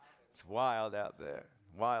wild out there.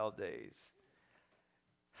 Wild days.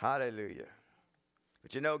 Hallelujah.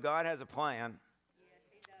 But you know, God has a plan.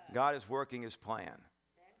 God is working his plan.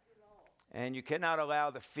 And you cannot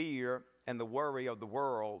allow the fear and the worry of the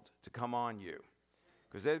world to come on you.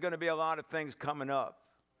 Because there's going to be a lot of things coming up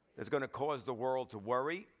that's going to cause the world to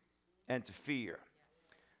worry and to fear.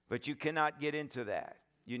 But you cannot get into that.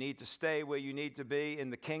 You need to stay where you need to be in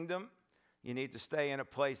the kingdom. You need to stay in a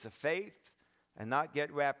place of faith and not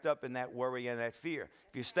get wrapped up in that worry and that fear.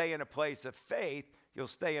 If you stay in a place of faith, you'll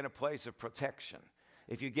stay in a place of protection.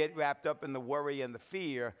 If you get wrapped up in the worry and the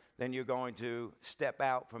fear, then you're going to step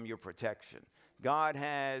out from your protection. God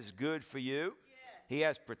has good for you. He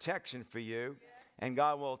has protection for you. And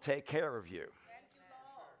God will take care of you.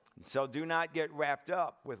 So do not get wrapped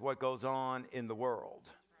up with what goes on in the world,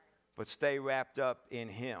 but stay wrapped up in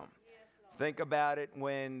him. Think about it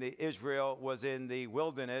when Israel was in the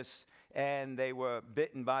wilderness and they were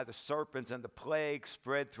bitten by the serpents and the plague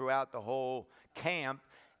spread throughout the whole camp.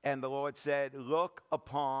 And the Lord said, look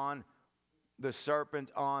upon the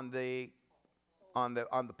serpent on the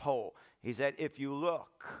pole. He said, if you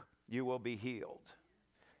look, you will be healed.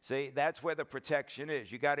 See, that's where the protection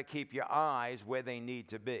is. You got to keep your eyes where they need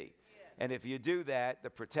to be. And if you do that, the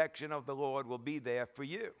protection of the Lord will be there for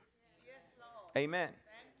you. Yes, Lord. Amen.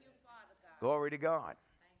 Thank you, Father God. Glory to God.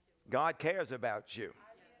 God cares about you.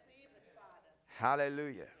 I receive it, Father.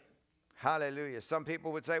 Hallelujah. Hallelujah. Some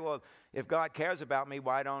people would say, well, if God cares about me,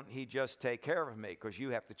 why don't he just take care of me? Because you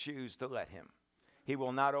have to choose to let him. He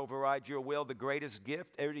will not override your will. The greatest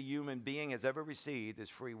gift every human being has ever received is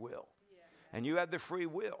free will. And you have the free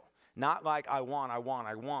will. Not like I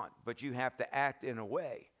want, but you have to act in a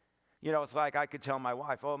way. You know, it's like I could tell my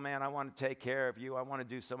wife, oh man, I want to take care of you. I want to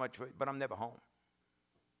do so much for you, but I'm never home.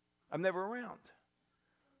 I'm never around.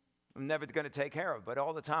 I'm never going to take care of. But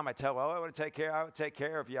all the time I tell her, oh, I want to take care. I would take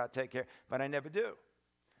care of you. I'll take care. But I never do.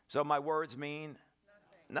 So my words mean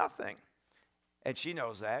nothing. And she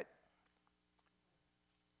knows that.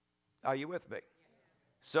 Are you with me?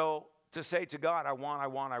 So to say to God, I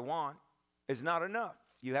want, is not enough.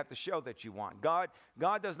 You have to show that you want. God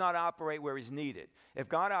does not operate where he's needed. If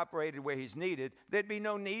God operated where he's needed, there'd be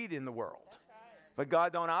no need in the world. But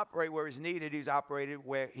God don't operate where he's needed.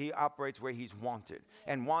 He operates where he's wanted.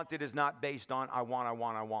 And wanted is not based on I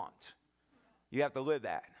want. You have to live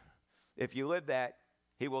that. If you live that,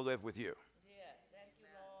 he will live with you. Yes. Thank you,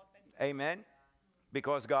 Lord. Thank you. Amen?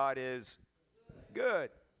 Because God is good.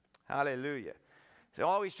 Hallelujah. So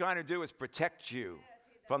all he's trying to do is protect you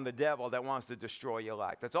from the devil that wants to destroy your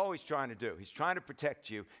life. That's all he's trying to do. He's trying to protect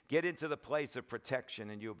you. Get into the place of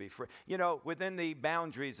protection and you'll be free. You know, within the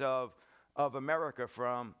boundaries of America,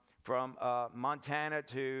 from Montana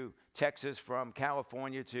to Texas, from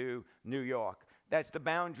California to New York, that's the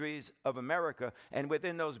boundaries of America. And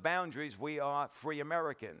within those boundaries, we are free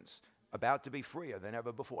Americans, about to be freer than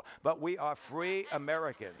ever before. But we are free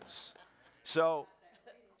Americans. So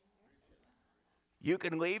you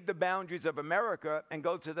can leave the boundaries of America and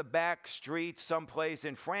go to the back streets someplace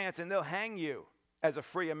in France, and they'll hang you as a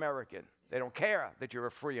free American. They don't care that you're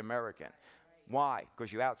a free American. Why?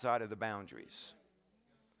 Because you're outside of the boundaries.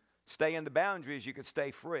 Stay in the boundaries, you can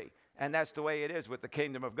stay free. And that's the way it is with the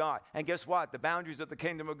kingdom of God. And guess what? The boundaries of the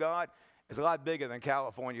kingdom of God is a lot bigger than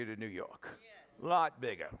California to New York. A lot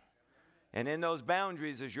bigger. And in those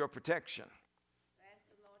boundaries is your protection.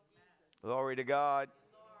 Glory to God.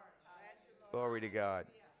 Glory to God.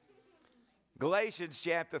 Galatians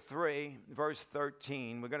chapter 3, verse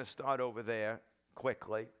 13. We're going to start over there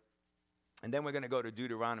quickly. And then we're going to go to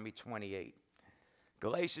Deuteronomy 28.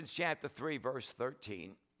 Galatians chapter 3, verse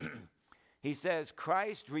 13. He says,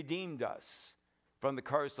 Christ redeemed us from the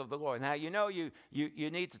curse of the law. Now, you know, you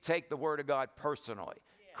need to take the word of God personally.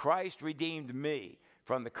 Yeah. Christ redeemed me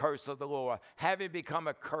from the curse of the law, having become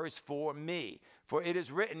a curse for me. For it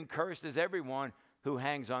is written, cursed is everyone who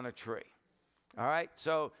hangs on a tree. All right?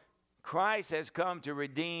 So Christ has come to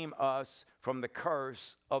redeem us from the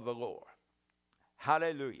curse of the law.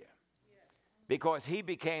 Hallelujah. Yes. Because he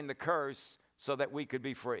became the curse so that we could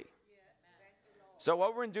be free. So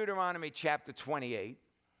over in Deuteronomy chapter 28,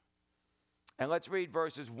 and let's read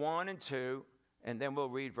verses 1 and 2, and then we'll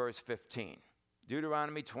read verse 15.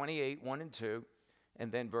 Deuteronomy 28, 1 and 2,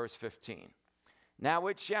 and then verse 15. Now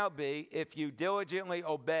it shall be, if you diligently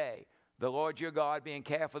obey the Lord your God, being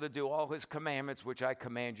careful to do all his commandments, which I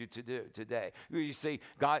command you to do today. You see,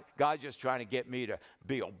 God's just trying to get me to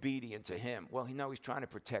be obedient to him. Well, he's trying to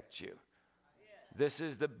protect you. This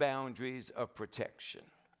is the boundaries of protection.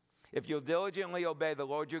 if you'll diligently obey the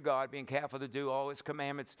Lord your God, being careful to do all his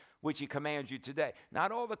commandments which he commands you today.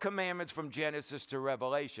 Not all the commandments from Genesis to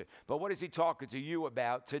Revelation, but what is he talking to you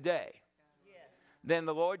about today? Then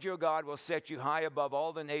the Lord your God will set you high above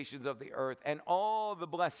all the nations of the earth, and all the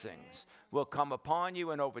blessings will come upon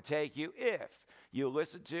you and overtake you if you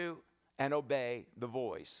listen to and obey the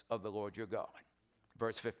voice of the Lord your God.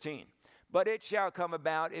 Verse 15. But it shall come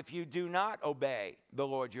about if you do not obey the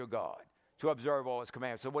Lord your God to observe all his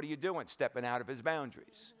commands. So what are you doing? Stepping out of his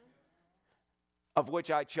boundaries. Of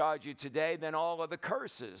which I charge you today, then all of the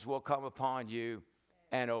curses will come upon you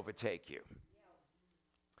and overtake you.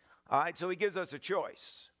 All right, so he gives us a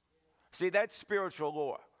choice. See, that's spiritual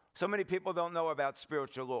law. So many people don't know about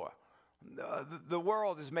spiritual law. The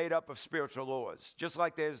world is made up of spiritual laws, just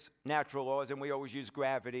like there's natural laws, and we always use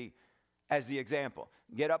gravity as the example.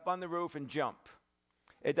 Get up on the roof and jump.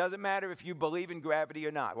 It doesn't matter if you believe in gravity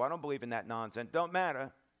or not. Well, I don't believe in that nonsense. Don't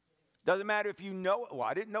matter. Doesn't matter if you know, well,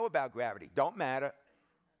 I didn't know about gravity. Don't matter.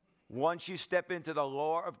 Once you step into the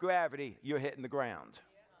law of gravity, you're hitting the ground.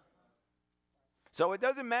 So it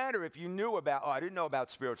doesn't matter if you knew about, I didn't know about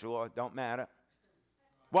spiritual law. Don't matter.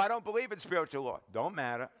 Well, I don't believe in spiritual law. Don't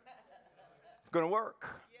matter. It's going to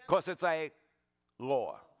work because it's a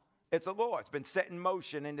law. It's a law. It's been set in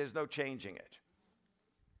motion and there's no changing it.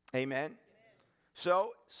 Amen?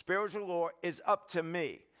 So spiritual law is up to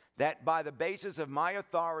me, that by the basis of my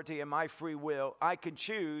authority and my free will, I can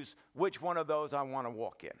choose which one of those I want to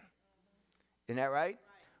walk in. Isn't that right?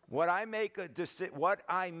 What I make the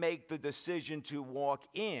decision to walk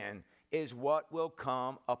in is what will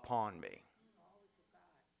come upon me.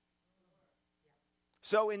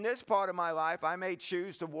 So in this part of my life, I may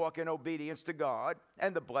choose to walk in obedience to God,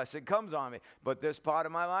 and the blessing comes on me. But this part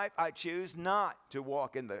of my life, I choose not to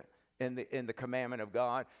walk in the commandment of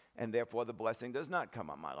God, and therefore the blessing does not come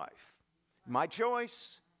on my life. My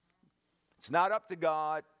choice. It's not up to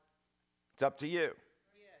God. It's up to you.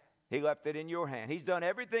 He left it in your hand. He's done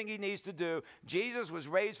everything he needs to do. Jesus was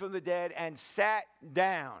raised from the dead and sat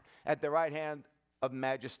down at the right hand of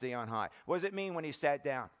majesty on high. What does it mean when he sat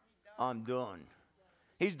down? I'm done.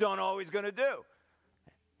 He's done all he's going to do.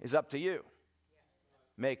 It's up to you.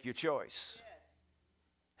 Make your choice.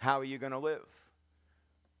 How are you going to live?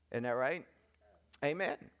 Isn't that right?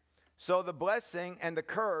 Amen. So the blessing and the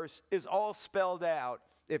curse is all spelled out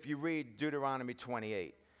if you read Deuteronomy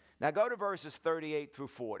 28. Now go to verses 38 through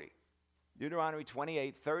 40. Deuteronomy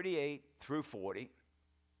 28, 38 through 40.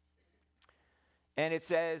 And it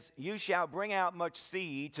says, you shall bring out much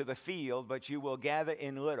seed to the field, but you will gather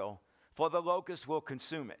in little, for the locust will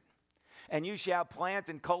consume it. And you shall plant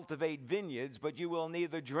and cultivate vineyards, but you will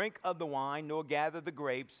neither drink of the wine nor gather the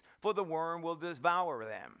grapes, for the worm will devour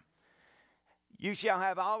them. You shall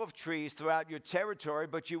have olive trees throughout your territory,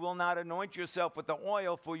 but you will not anoint yourself with the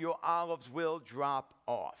oil, for your olives will drop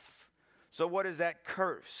off. So what is that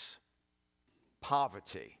curse?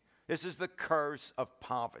 Poverty. This is the curse of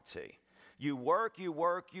poverty. You work,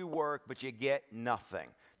 but you get nothing.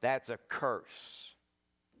 That's a curse.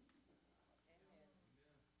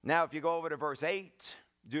 Now, if you go over to verse 8,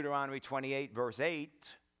 Deuteronomy 28, verse 8,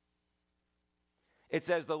 it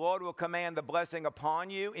says, the Lord will command the blessing upon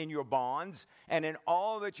you in your bonds and in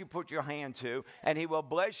all that you put your hand to, and he will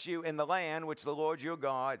bless you in the land which the Lord your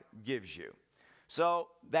God gives you. So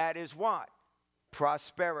that is what?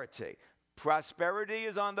 Prosperity. Prosperity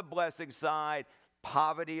is on the blessing side.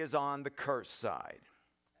 Poverty is on the curse side.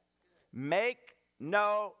 Make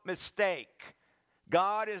no mistake.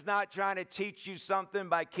 God is not trying to teach you something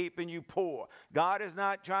by keeping you poor. God is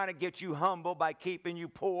not trying to get you humble by keeping you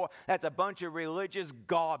poor. That's a bunch of religious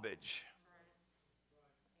garbage.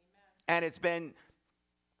 And it's been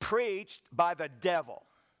preached by the devil.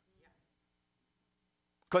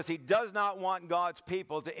 Because he does not want God's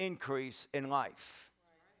people to increase in life.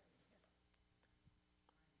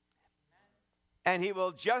 And he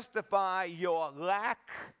will justify your lack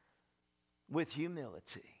with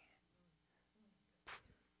humility.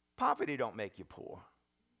 Poverty don't make you poor.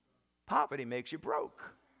 Poverty makes you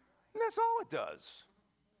broke. And that's all it does.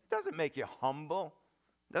 It doesn't make you humble.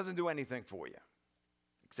 It doesn't do anything for you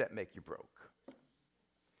except make you broke.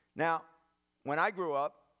 Now, when I grew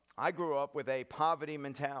up with a poverty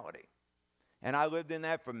mentality. And I lived in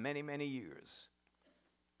that for many, many years.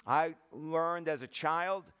 I learned as a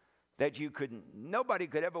child that nobody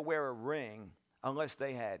could ever wear a ring unless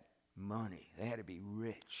they had money. They had to be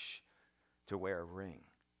rich to wear a ring.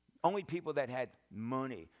 Only people that had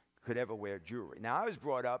money could ever wear jewelry. Now, I was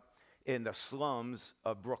brought up in the slums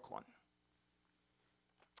of Brooklyn.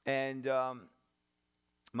 And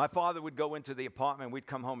my father would go into the apartment. We'd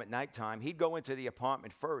come home at nighttime. He'd go into the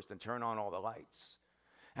apartment first and turn on all the lights.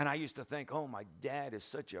 And I used to think, oh, my dad is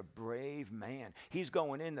such a brave man. He's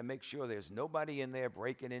going in to make sure there's nobody in there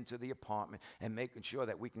breaking into the apartment and making sure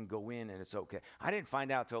that we can go in and it's okay. I didn't find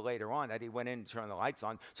out till later on that he went in and turned the lights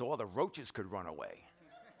on so all the roaches could run away.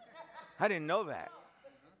 I didn't know that.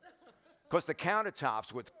 Because the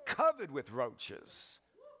countertops were covered with roaches.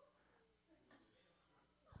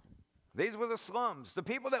 These were the slums. The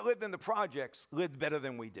people that lived in the projects lived better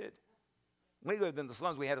than we did. We lived in the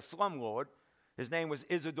slums. We had a slumlord. His name was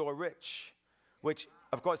Isidore Rich, which,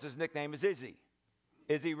 of course, his nickname is Izzy.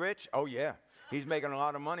 Is he rich? Oh, yeah. He's making a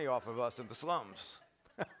lot of money off of us in the slums.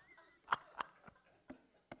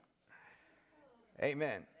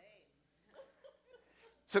 Amen.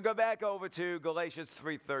 So go back over to Galatians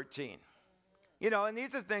 3:13. You know, and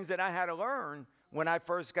these are things that I had to learn when I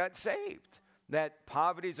first got saved, that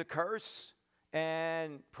poverty is a curse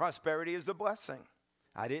and prosperity is a blessing.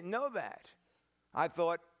 I didn't know that. I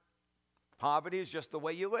thought poverty is just the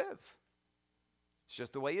way you live. It's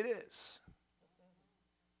just the way it is.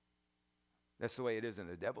 That's the way it is in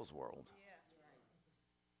the devil's world.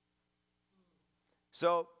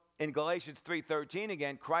 So in Galatians 3:13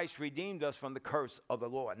 again, Christ redeemed us from the curse of the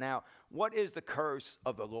law. Now, what is the curse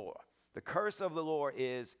of the law? The curse of the law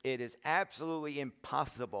is it is absolutely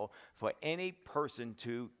impossible for any person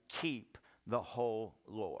to keep the whole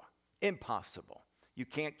law. Impossible. You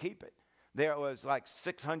can't keep it. There was like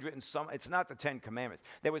 600 and some, it's not the 10 Commandments.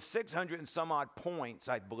 There was 600 and some odd points,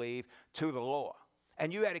 I believe, to the law.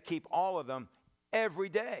 And you had to keep all of them every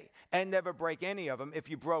day and never break any of them. If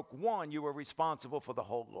you broke one, you were responsible for the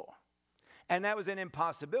whole law. And that was an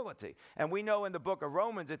impossibility. And we know in the book of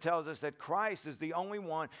Romans, it tells us that Christ is the only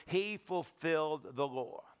one. He fulfilled the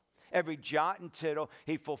law. Every jot and tittle,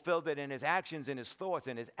 he fulfilled it in his actions, in his thoughts,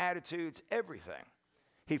 in his attitudes, everything.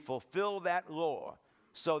 He fulfilled that law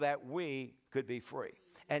so that we could be free.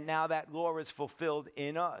 And now that law is fulfilled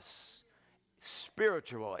in us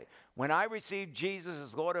spiritually. When I received Jesus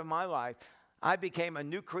as Lord of my life, I became a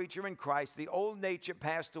new creature in Christ. The old nature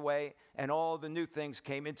passed away, and all the new things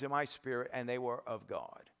came into my spirit, and they were of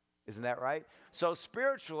God. Isn't that right? So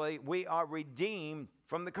spiritually, we are redeemed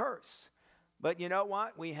from the curse. But you know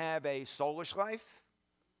what? We have a soulish life,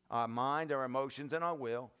 our mind, our emotions, and our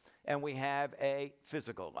will, and we have a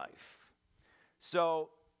physical life. So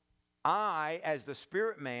I, as the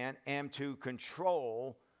spirit man, am to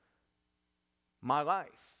control my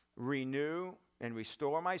life, renew and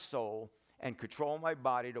restore my soul, and control my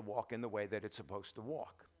body to walk in the way that it's supposed to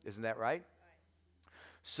walk. Isn't that right?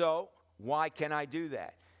 So, why can I do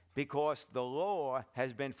that? Because the law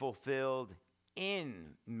has been fulfilled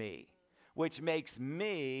in me, which makes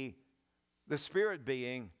me, the spirit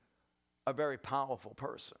being, a very powerful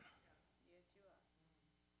person.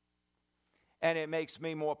 And it makes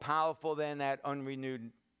me more powerful than that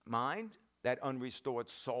unrenewed mind, that unrestored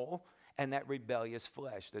soul, and that rebellious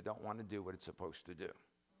flesh that don't want to do what it's supposed to do.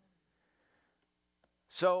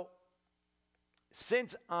 So,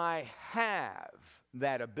 since I have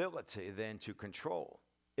that ability then to control,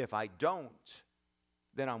 if I don't,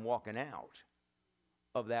 then I'm walking out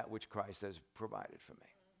of that which Christ has provided for me.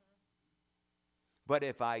 But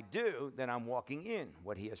if I do, then I'm walking in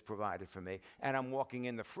what he has provided for me, and I'm walking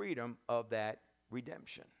in the freedom of that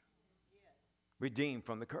redemption, redeemed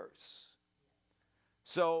from the curse.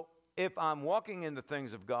 So, if I'm walking in the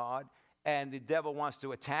things of God, and the devil wants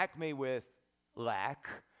to attack me with lack,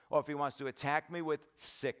 or if he wants to attack me with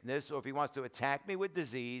sickness, or if he wants to attack me with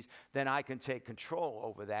disease, then I can take control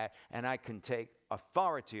over that, and I can take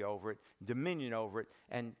authority over it, dominion over it,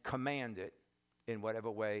 and command it in whatever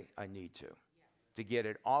way I need to get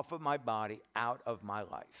it off of my body, out of my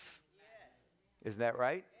life. Isn't that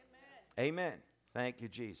right? Amen. Thank you,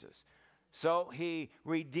 Jesus. So he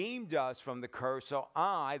redeemed us from the curse. So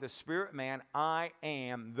I, the spirit man, I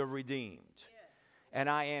am the redeemed. And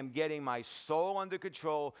I am getting my soul under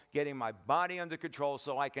control, getting my body under control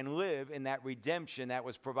so I can live in that redemption that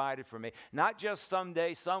was provided for me. Not just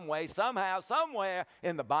someday, some way, somehow, somewhere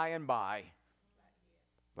in the by and by.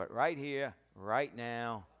 But right here, right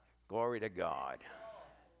now, glory to God.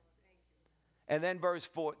 And then verse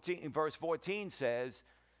 14 says,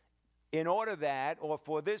 in order that, or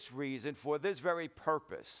for this reason, for this very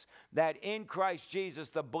purpose, that in Christ Jesus,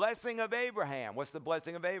 the blessing of Abraham, what's the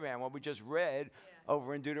blessing of Abraham? What we just read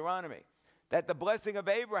over in Deuteronomy. That the blessing of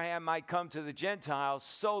Abraham might come to the Gentiles,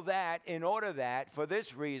 so that, in order that, for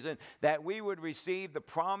this reason, that we would receive the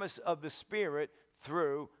promise of the Spirit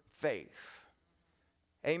through faith.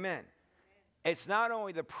 Amen. It's not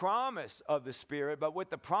only the promise of the Spirit, but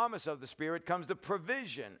with the promise of the Spirit comes the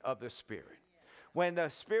provision of the Spirit. when the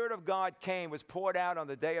Spirit of God came, was poured out on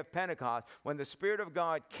the day of Pentecost, when the Spirit of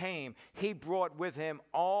God came, he brought with him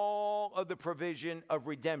all of the provision of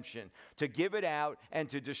redemption to give it out and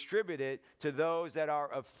to distribute it to those that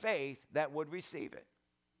are of faith that would receive it.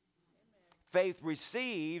 Faith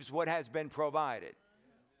receives what has been provided.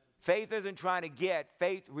 Faith isn't trying to get.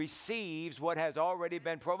 Faith receives what has already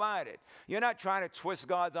been provided. You're not trying to twist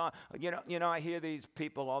God's arm. You know, I hear these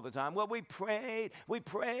people all the time. Well, we prayed,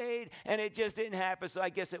 and it just didn't happen, so I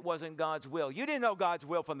guess it wasn't God's will. You didn't know God's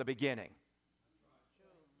will from the beginning.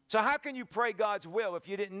 So how can you pray God's will if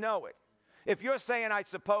you didn't know it? If you're saying, I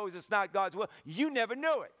suppose it's not God's will, you never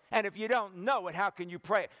knew it. And if you don't know it, how can you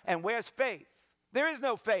pray it? And where's faith? There is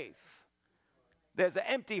no faith. There's an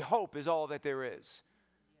empty hope is all that there is.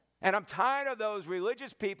 And I'm tired of those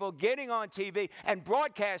religious people getting on TV and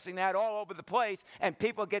broadcasting that all over the place, and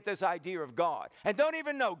people get this idea of God and don't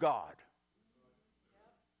even know God.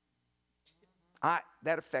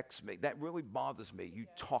 That affects me. That really bothers me. You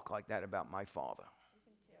talk like that about my father.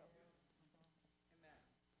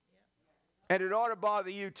 And it ought to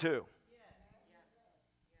bother you too.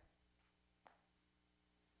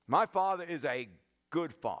 My father is a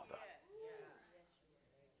good father.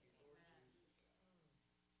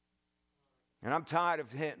 And I'm tired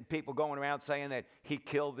of people going around saying that he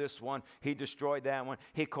killed this one, he destroyed that one,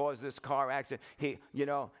 he caused this car accident.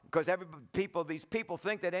 Because these people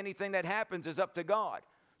think that anything that happens is up to God.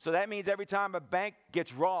 So that means every time a bank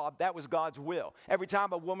gets robbed, that was God's will. Every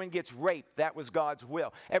time a woman gets raped, that was God's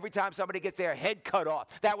will. Every time somebody gets their head cut off,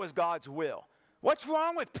 that was God's will. What's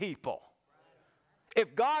wrong with people?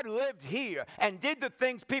 If God lived here and did the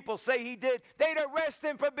things people say he did, they'd arrest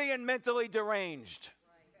him for being mentally deranged.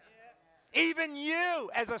 Even you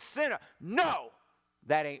as a sinner, no,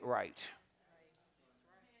 that ain't right.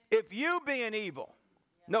 If you being evil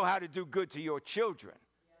know how to do good to your children,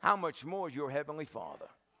 how much more is your heavenly Father?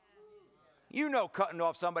 You know cutting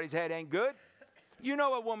off somebody's head ain't good. You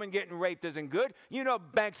know a woman getting raped isn't good. You know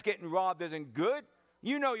banks getting robbed isn't good.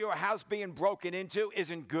 You know your house being broken into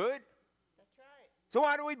isn't good. That's right. So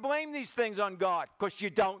why do we blame these things on God? Because you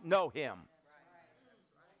don't know him.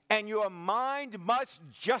 And your mind must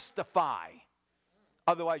justify.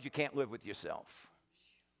 Otherwise, you can't live with yourself.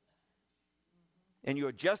 And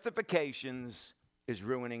your justifications is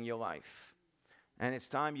ruining your life. And it's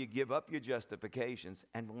time you give up your justifications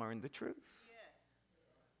and learn the truth.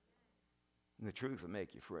 And the truth will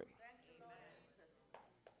make you free.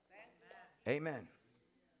 Amen.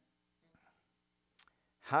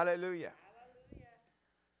 Hallelujah.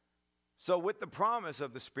 So with the promise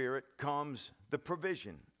of the Spirit comes the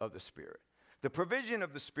provision of the Spirit. The provision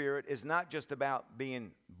of the Spirit is not just about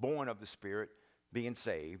being born of the Spirit, being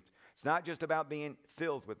saved. It's not just about being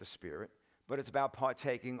filled with the Spirit, but it's about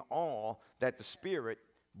partaking all that the Spirit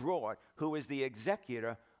brought, who is the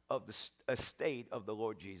executor of the estate of the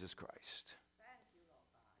Lord Jesus Christ.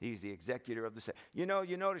 He's the executor of the estate. You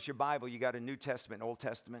notice your Bible, you got a New Testament, Old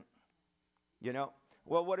Testament.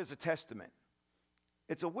 Well, what is a testament?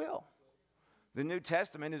 It's a will. The New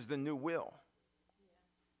Testament is the new will.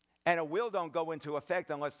 And a will don't go into effect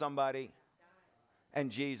unless somebody and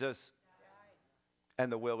Jesus and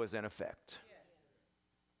the will is in effect.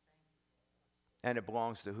 And it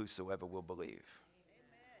belongs to whosoever will believe.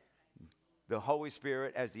 The Holy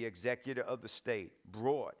Spirit, as the executor of the state,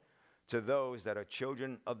 brought to those that are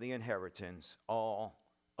children of the inheritance all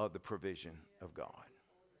of the provision of God.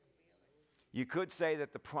 You could say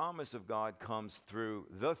that the promise of God comes through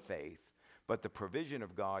the faith, but the provision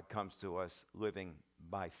of God comes to us living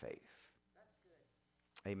by faith.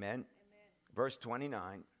 Amen. Verse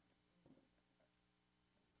 29.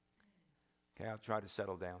 Okay, I'll try to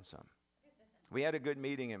settle down some. We had a good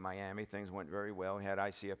meeting in Miami. Things went very well. We had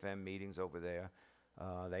ICFM meetings over there.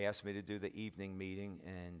 They asked me to do the evening meeting,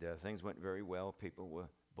 and things went very well. People were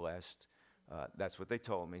blessed. That's what they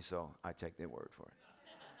told me, so I take their word for it.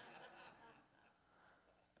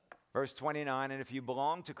 Verse 29, and if you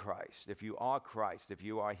belong to Christ, if you are Christ, if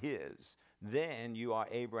you are his, then you are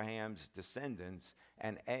Abraham's descendants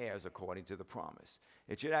and heirs according to the promise.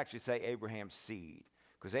 It should actually say Abraham's seed,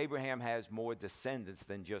 because Abraham has more descendants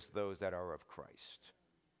than just those that are of Christ.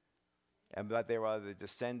 But there are the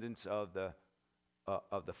descendants of the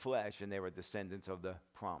flesh, and there are descendants of the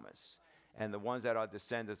promise. And the ones that are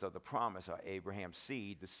descendants of the promise are Abraham's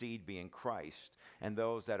seed, the seed being Christ. And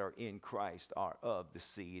those that are in Christ are of the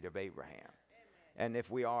seed of Abraham. Amen. And if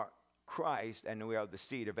we are Christ and we are the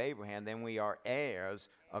seed of Abraham, then we are heirs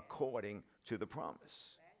according to the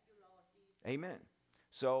promise. Amen.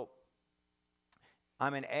 So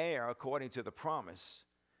I'm an heir according to the promise.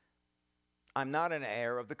 I'm not an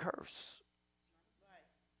heir of the curse.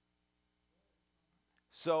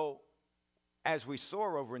 So, as we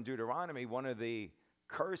saw over in Deuteronomy, one of the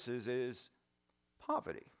curses is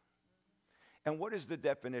poverty. And what is the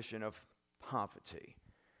definition of poverty?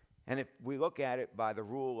 And if we look at it by the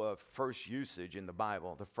rule of first usage in the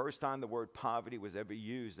Bible, the first time the word poverty was ever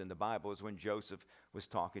used in the Bible is when Joseph was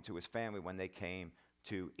talking to his family when they came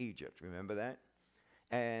to Egypt. Remember that?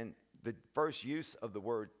 And the first use of the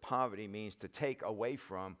word poverty means to take away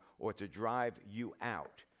from or to drive you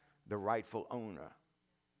out, the rightful owner.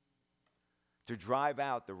 To drive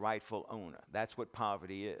out the rightful owner. That's what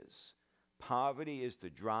poverty is. Poverty is to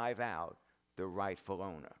drive out the rightful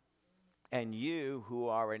owner. And you, who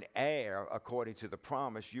are an heir according to the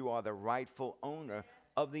promise, you are the rightful owner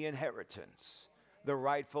of the inheritance, the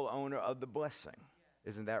rightful owner of the blessing.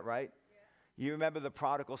 Isn't that right? You remember the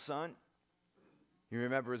prodigal son? You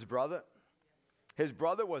remember his brother? His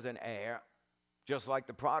brother was an heir, just like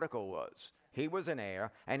the prodigal was. He was an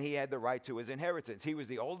heir, and he had the right to his inheritance. He was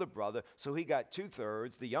the older brother, so he got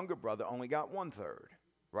 2/3. The younger brother only got 1/3,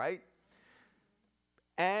 right?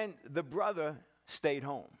 And the brother stayed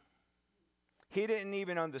home. He didn't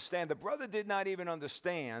even understand. The brother did not even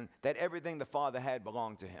understand that everything the father had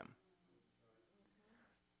belonged to him.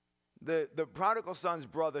 The prodigal son's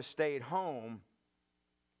brother stayed home,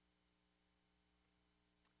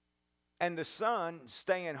 and the son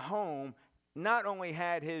staying home not only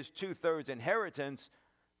had his 2/3 inheritance,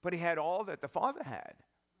 but he had all that the father had.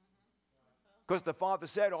 Because the father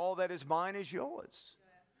said, all that is mine is yours.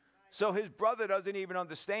 So his brother doesn't even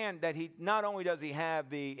understand that he not only does he have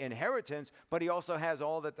the inheritance, but he also has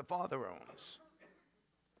all that the father owns.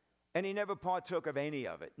 And he never partook of any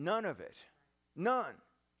of it. None of it. None.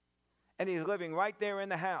 And he's living right there in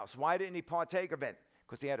the house. Why didn't he partake of it?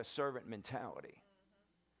 Because he had a servant mentality.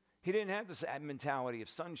 He didn't have this mentality of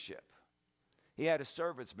sonship. He had a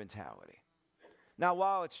servant's mentality. Now,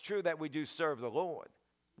 while it's true that we do serve the Lord,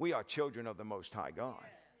 we are children of the Most High God.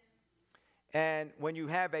 And when you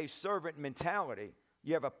have a servant mentality,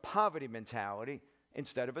 you have a poverty mentality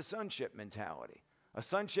instead of a sonship mentality. A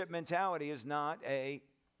sonship mentality is not a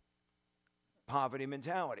poverty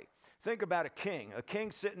mentality. Think about a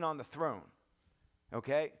king sitting on the throne,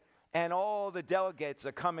 okay? And all the delegates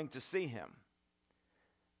are coming to see him.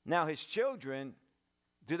 Now, his children,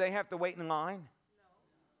 do they have to wait in line?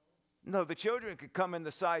 No, the children could come in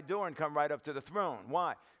the side door and come right up to the throne.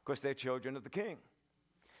 Why? Because they're children of the king.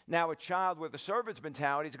 Now, a child with a servant's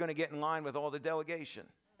mentality is going to get in line with all the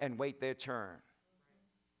delegation and wait their turn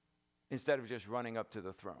instead of just running up to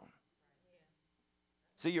the throne.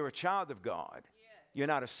 So you're a child of God. You're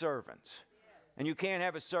not a servant. And you can't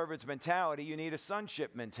have a servant's mentality. You need a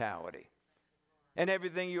sonship mentality. And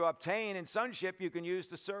everything you obtain in sonship, you can use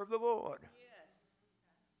to serve the Lord.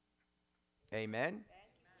 Amen?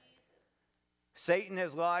 Satan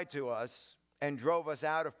has lied to us and drove us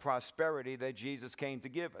out of prosperity that Jesus came to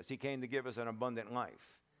give us. He came to give us an abundant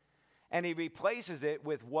life. And he replaces it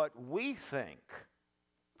with what we think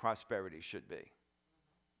prosperity should be.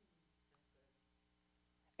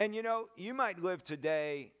 And you know, you might live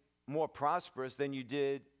today more prosperous than you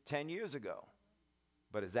did 10 years ago.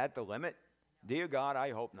 But is that the limit? Dear God,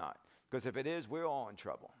 I hope not. Because if it is, we're all in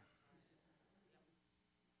trouble.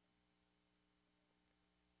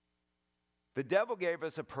 The devil gave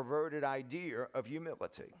us a perverted idea of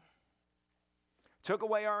humility. Took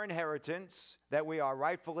away our inheritance that we are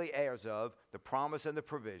rightfully heirs of, the promise and the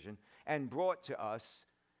provision, and brought to us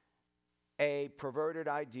a perverted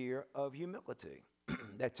idea of humility,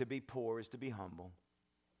 that to be poor is to be humble.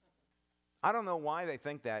 I don't know why they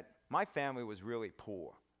think that. My family was really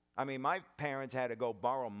poor. I mean, my parents had to go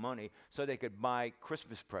borrow money so they could buy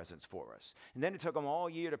Christmas presents for us. And then it took them all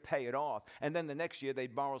year to pay it off. And then the next year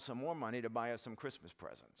they'd borrow some more money to buy us some Christmas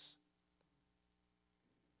presents.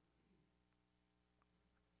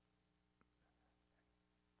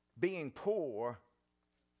 Being poor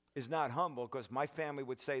is not humble, because my family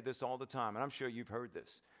would say this all the time, and I'm sure you've heard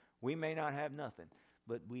this. We may not have nothing,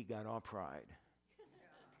 but we got our pride.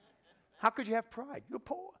 How could you have pride? You're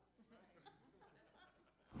poor.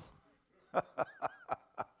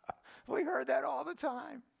 We heard that all the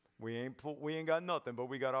time. We ain't got nothing, but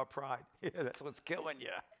we got our pride. Yeah, that's what's killing you.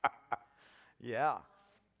 Yeah.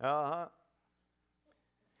 Uh-huh.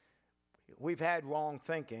 We've had wrong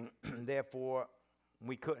thinking, therefore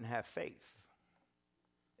we couldn't have faith.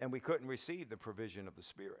 And we couldn't receive the provision of the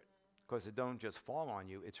Spirit, because it don't just fall on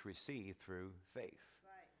you, it's received through faith.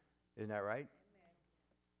 Right. Isn't that right?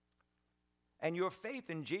 And your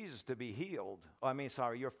faith in Jesus to be healed,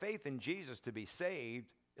 your faith in Jesus to be saved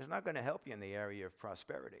is not going to help you in the area of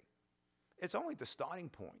prosperity. It's only the starting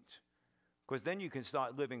point. Because then you can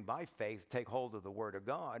start living by faith, take hold of the Word of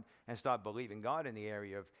God, and start believing God in the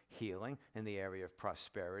area of healing, in the area of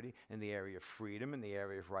prosperity, in the area of freedom, in the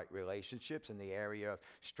area of right relationships, in the area of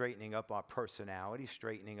straightening up our personality,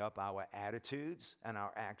 straightening up our attitudes and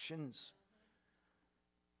our actions,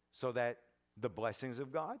 so that the blessings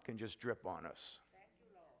of God can just drip on us.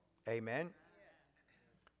 Amen.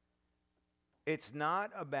 It's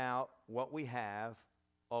not about what we have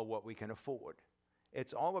or what we can afford.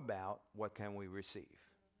 It's all about what can we receive.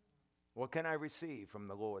 What can I receive from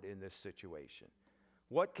the Lord in this situation?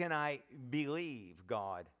 What can I believe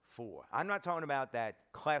God for? I'm not talking about that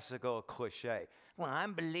classical cliche. Well,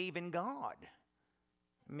 I'm believing God.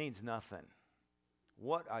 It means nothing.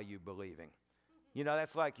 What are you believing? You know,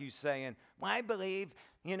 that's like you saying, well, I believe,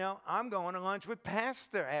 I'm going to lunch with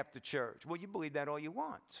Pastor after church. Well, you believe that all you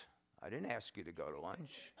want. I didn't ask you to go to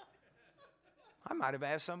lunch. I might have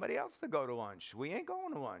asked somebody else to go to lunch. We ain't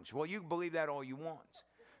going to lunch. Well, you believe that all you want.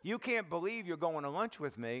 You can't believe you're going to lunch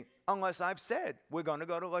with me unless I've said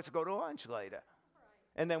let's go to lunch later.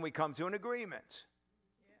 And then we come to an agreement.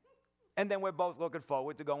 And then we're both looking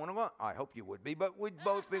forward to going to lunch. I hope you would be, but we'd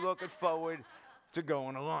both be looking forward to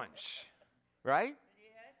going to lunch. Right?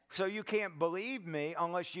 So you can't believe me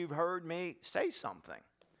unless you've heard me say something.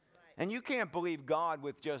 And you can't believe God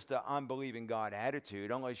with just an unbelieving God attitude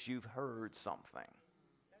unless you've heard something.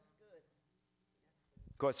 That's good.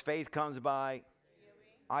 Because faith comes by,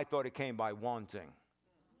 I thought it came by wanting.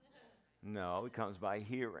 No, it comes by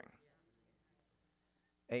hearing.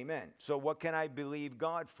 Amen. So what can I believe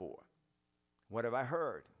God for? What have I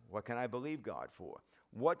heard? What can I believe God for?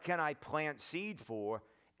 What can I plant seed for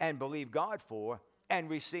and believe God for and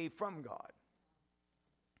receive from God?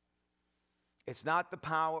 It's not the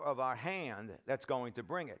power of our hand that's going to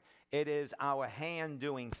bring it. It is our hand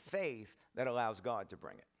doing faith that allows God to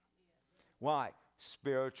bring it. Why?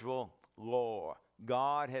 Spiritual law.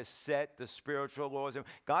 God has set the spiritual laws.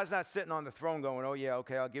 God's not sitting on the throne going, oh yeah,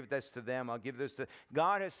 okay, I'll give this to them, I'll give this to...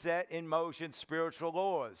 God has set in motion spiritual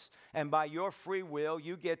laws. And by your free will,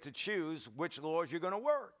 you get to choose which laws you're going to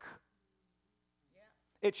work.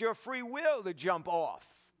 Yeah. It's your free will to jump off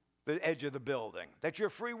the edge of the building. That's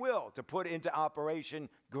your free will to put into operation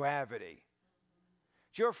gravity.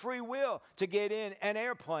 It's your free will to get in an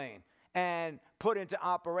airplane and put into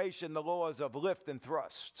operation the laws of lift and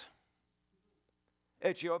thrust.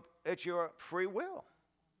 It's your free will.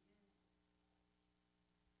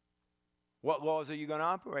 What laws are you going to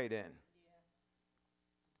operate in? Yeah.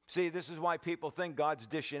 See, this is why people think God's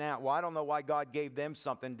dishing out. Well, I don't know why God gave them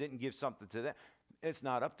something, didn't give something to them. It's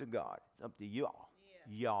not up to God. It's up to y'all.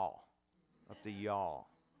 Yeah. Y'all. Up to y'all.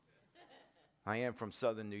 I am from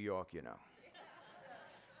southern New York,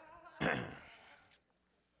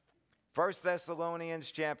 1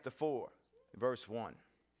 Thessalonians chapter 4, verse 1.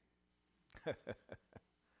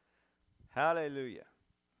 Hallelujah.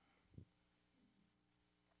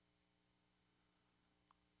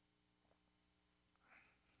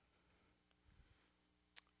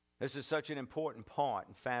 This is such an important part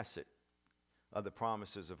and facet of the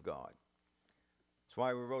promises of God. That's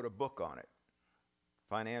why we wrote a book on it,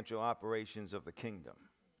 Financial Operations of the Kingdom.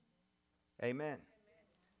 Amen.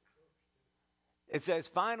 It says,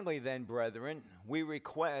 finally then, brethren, we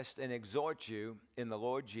request and exhort you in the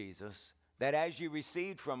Lord Jesus, that as you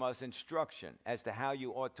received from us instruction as to how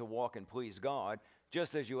you ought to walk and please God,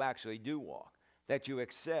 just as you actually do walk, that you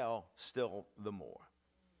excel still the more.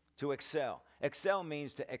 To excel. Excel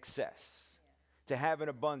means to excess, to have an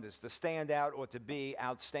abundance, to stand out or to be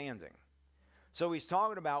outstanding. So he's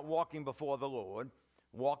talking about walking before the Lord,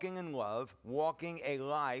 walking in love, walking a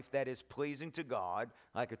life that is pleasing to God,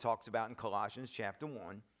 like it talks about in Colossians chapter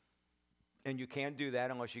 1. And you can't do that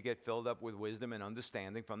unless you get filled up with wisdom and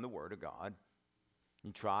understanding from the Word of God.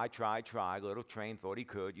 You try. Little Train thought he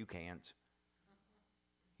could. You can't.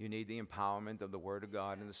 You need the empowerment of the Word of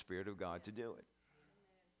God and the Spirit of God to do it.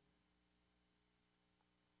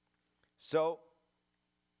 So,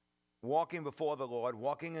 walking before the Lord,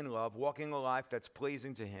 walking in love, walking a life that's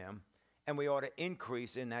pleasing to Him, and we ought to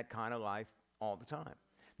increase in that kind of life all the time.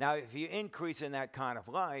 Now, if you increase in that kind of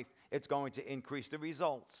life, it's going to increase the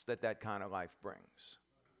results that that kind of life brings.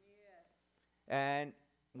 Yes. And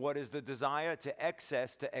what is the desire? To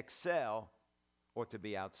excess, to excel, or to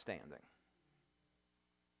be outstanding.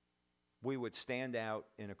 We would stand out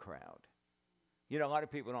in a crowd. A lot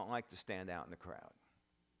of people don't like to stand out in the crowd.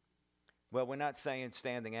 Well, we're not saying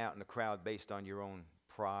standing out in the crowd based on your own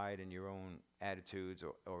pride and your own attitudes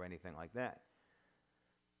or anything like that.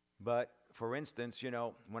 But, for instance,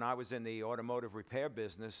 when I was in the automotive repair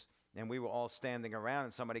business and we were all standing around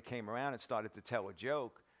and somebody came around and started to tell a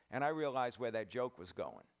joke, and I realized where that joke was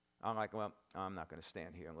going. I'm like, well, I'm not going to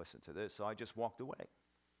stand here and listen to this. So I just walked away.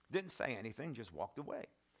 Didn't say anything, just walked away.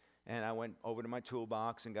 And I went over to my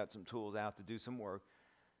toolbox and got some tools out to do some work.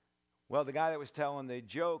 Well, the guy that was telling the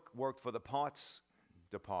joke worked for the parts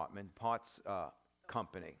department, parts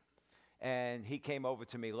company. And he came over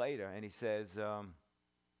to me later and he says,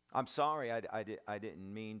 I'm sorry, I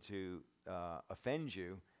didn't mean to offend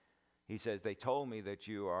you. He says, they told me that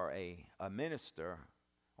you are a minister,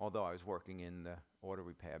 although I was working in the auto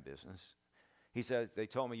repair business. He says, they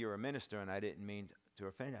told me you're a minister and I didn't mean to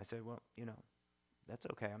offend you. I said, well, that's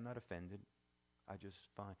okay. I'm not offended. I just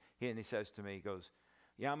fine. And he says to me, he goes,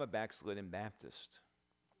 yeah, I'm a backslidden Baptist.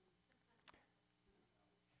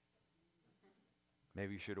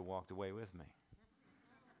 Maybe you should have walked away with me.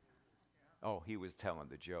 Oh, he was telling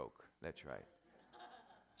the joke. That's right.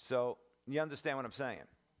 So you understand what I'm saying?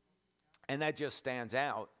 And that just stands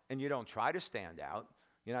out. And you don't try to stand out.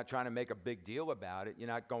 You're not trying to make a big deal about it. You're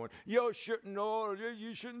not going, you shouldn't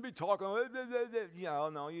be talking.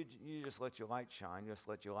 No, you just let your light shine. Just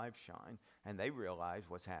let your life shine. And they realize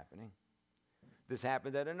what's happening. This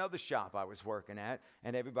happened at another shop I was working at,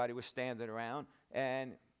 and everybody was standing around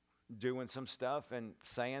and doing some stuff and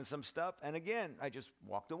saying some stuff. And again, I just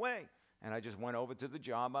walked away, and I just went over to the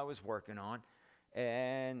job I was working on,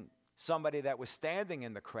 and somebody that was standing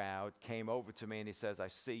in the crowd came over to me, and he says, I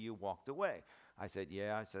see you walked away. I said,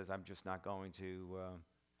 yeah. I says, I'm just not going to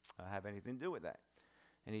have anything to do with that.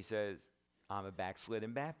 And he says, I'm a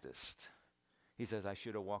backslidden Baptist. He says, I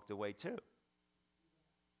should have walked away too.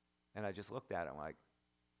 And I just looked at him like,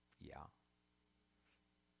 yeah.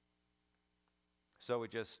 So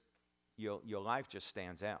it just, your life just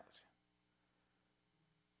stands out.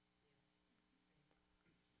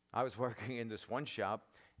 I was working in this one shop,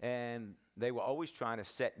 and they were always trying to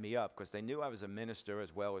set me up because they knew I was a minister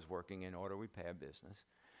as well as working in auto repair business.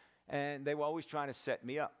 And they were always trying to set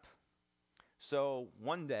me up. So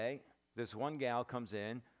one day, this one gal comes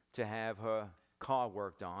in to have her car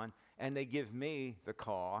worked on, and they give me the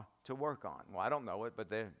car to work on. Well, I don't know it, but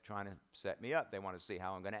they're trying to set me up. They want to see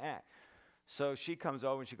how I'm going to act. So she comes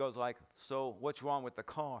over and she goes like, so what's wrong with the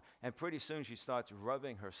car? And pretty soon she starts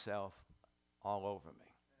rubbing herself all over me.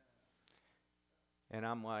 And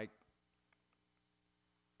I'm like,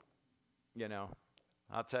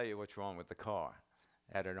 I'll tell you what's wrong with the car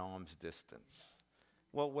at an arm's distance.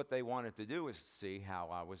 Well, what they wanted to do is see how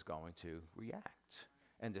I was going to react.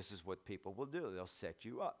 And this is what people will do. They'll set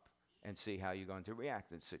you up and see how you're going to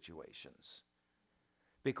react in situations.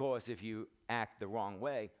 Because if you act the wrong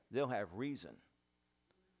way, they'll have reason.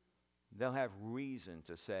 They'll have reason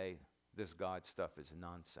to say this God stuff is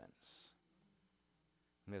nonsense.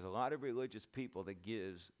 And there's a lot of religious people that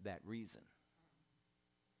gives that reason.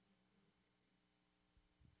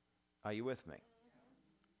 Are you with me?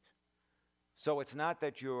 So it's not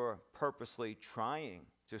that you're purposely trying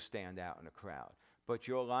to stand out in a crowd, but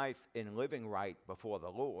your life in living right before the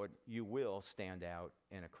Lord, you will stand out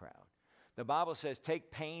in a crowd. The Bible says,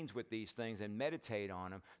 take pains with these things and meditate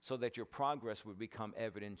on them so that your progress would become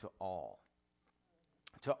evident to all.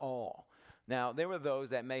 To all. Now, there are those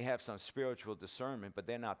that may have some spiritual discernment, but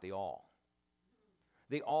they're not the all.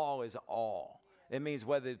 The all is all. It means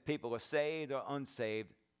whether people are saved or unsaved,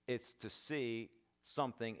 it's to see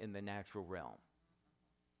something in the natural realm.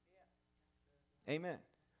 Amen.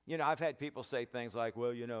 I've had people say things like,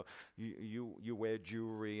 well, you wear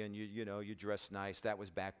jewelry and you dress nice. That was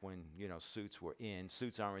back when, suits were in.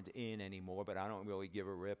 Suits aren't in anymore, but I don't really give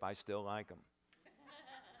a rip. I still like them.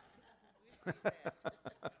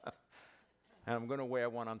 And I'm going to wear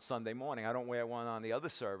one on Sunday morning. I don't wear one on the other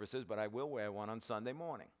services, but I will wear one on Sunday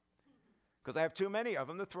morning. Because I have too many of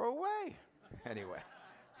them to throw away. Anyway,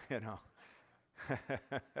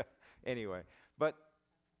 Anyway, but,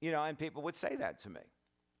 and people would say that to me.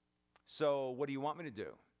 So what do you want me to do?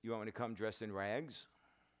 You want me to come dressed in rags?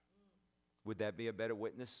 Would that be a better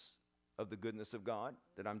witness of the goodness of God,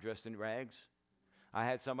 that I'm dressed in rags? I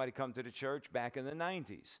had somebody come to the church back in the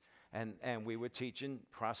 90s, and we were teaching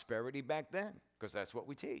prosperity back then, because that's what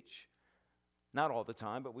we teach. Not all the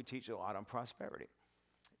time, but we teach a lot on prosperity.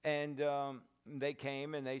 And they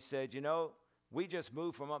came and they said, we just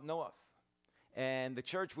moved from up north. And the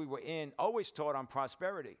church we were in always taught on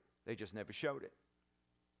prosperity. They just never showed it.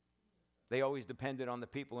 They always depended on the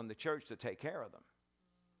people in the church to take care of them.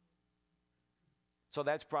 So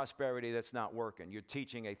that's prosperity that's not working. You're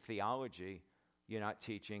teaching a theology. You're not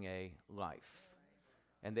teaching a life.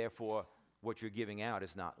 And therefore, what you're giving out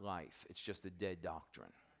is not life. It's just a dead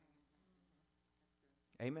doctrine.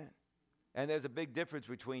 Amen. And there's a big difference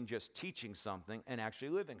between just teaching something and actually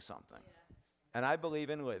living something. Yeah. And I believe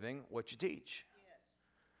in living what you teach.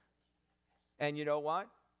 Yes. And you know what?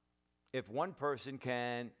 if one person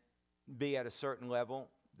can be at a certain level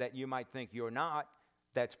that you might think you're not,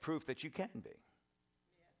 that's proof that you can be.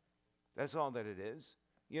 That's all that it is.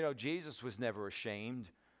 You know, Jesus was never ashamed.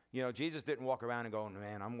 You know, Jesus didn't walk around and go,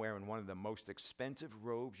 man, I'm wearing one of the most expensive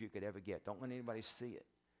robes you could ever get. Don't let anybody see it.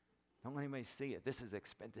 Don't let anybody see it. This is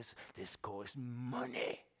expensive. This costs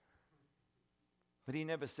money. But he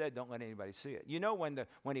never said, don't let anybody see it. You know,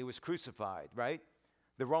 when he was crucified, right?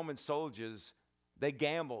 The Roman soldiers, they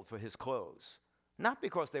gambled for his clothes. Not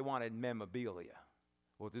because they wanted memorabilia.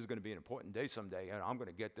 Well, this is going to be an important day someday, and I'm going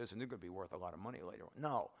to get this, and it's going to be worth a lot of money later on.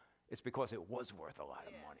 No, it's because it was worth a lot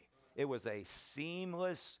of money. It was a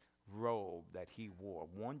seamless robe that he wore,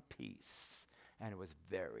 one piece, and it was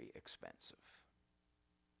very expensive.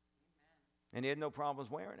 And he had no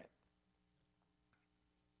problems wearing it.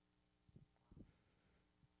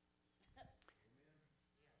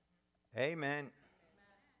 Amen.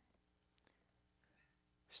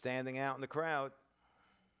 Standing out in the crowd.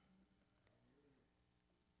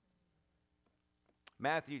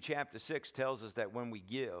 Matthew chapter 6 tells us that when we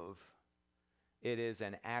give, it is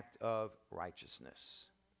an act of righteousness.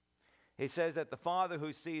 He says that the Father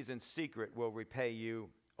who sees in secret will repay you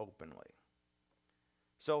openly.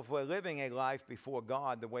 So if we're living a life before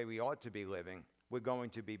God the way we ought to be living, we're going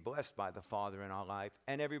to be blessed by the Father in our life,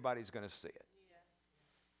 and everybody's going to see it.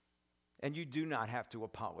 And you do not have to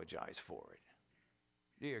apologize for it.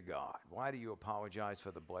 Dear God, why do you apologize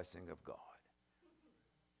for the blessing of God?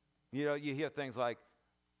 You know, you hear things like,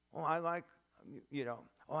 oh, I like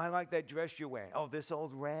that dress you're wearing. Oh, this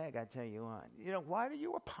old rag, I tell you what. You know, why do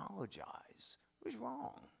you apologize? What's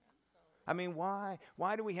wrong? I mean, why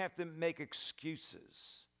do we have to make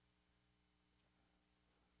excuses?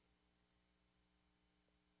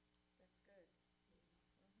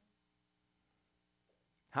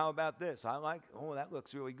 How about this? That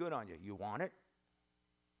looks really good on you. You want it?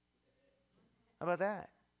 How about that?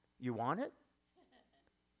 You want it?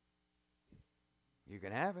 You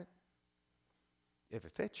can have it if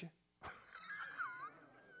it fits you.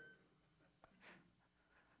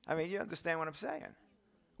 I mean, you understand what I'm saying?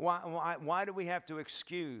 Why do we have to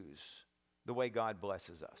excuse the way God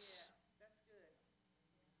blesses us? Yeah, that's good.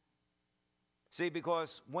 See,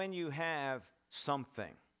 because when you have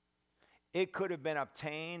something, it could have been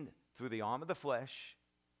obtained through the arm of the flesh.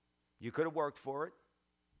 You could have worked for it.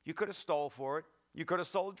 You could have stole for it. You could have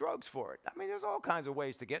sold drugs for it. I mean, there's all kinds of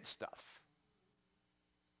ways to get stuff.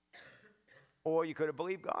 Or you could have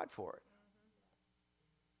believed God for it.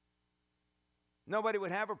 Nobody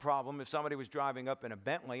would have a problem if somebody was driving up in a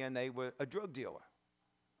Bentley and they were a drug dealer.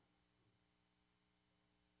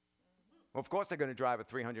 Well, of course they're going to drive a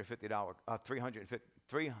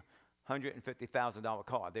 $350,000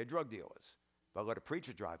 car. They're drug dealers. But let a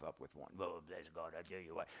preacher drive up with one. Oh, bless God, I tell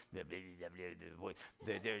you what.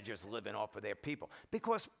 They're just living off of their people.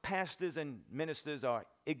 Because pastors and ministers are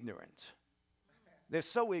ignorant. They're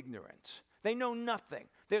so ignorant. They know nothing.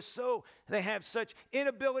 They have such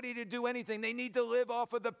inability to do anything. They need to live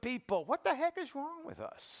off of the people. What the heck is wrong with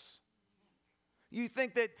us? You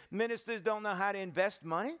think that ministers don't know how to invest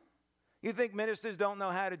money? You think ministers don't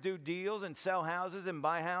know how to do deals and sell houses and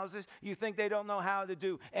buy houses? You think they don't know how to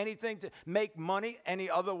do anything to make money any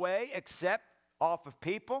other way except off of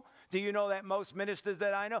people? Do you know that most ministers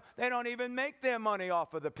that I know, they don't even make their money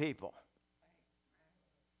off of the people?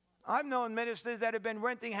 I've known ministers that have been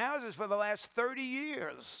renting houses for the last 30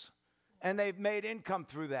 years, and they've made income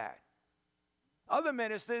through that. Other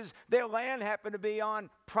ministers, their land happened to be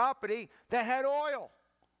on property that had oil.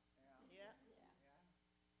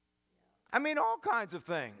 I mean, all kinds of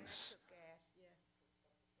things.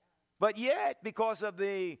 But yet, because of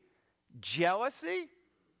the jealousy,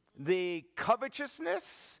 the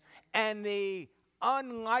covetousness, and the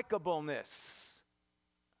unlikableness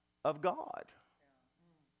of God,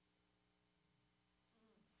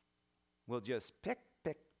 we'll just pick.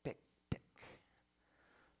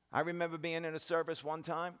 I remember being in a service one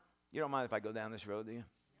time. You don't mind if I go down this road, do you?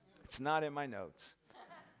 It's not in my notes.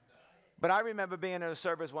 But I remember being in a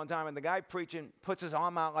service one time, and the guy preaching puts his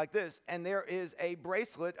arm out like this, and there is a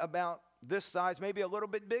bracelet about this size, maybe a little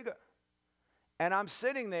bit bigger. And I'm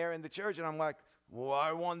sitting there in the church, and I'm like, well,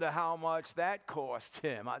 I wonder how much that cost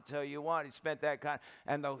him. I tell you what, he spent that kind.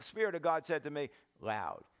 And the Spirit of God said to me,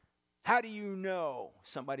 loud, how do you know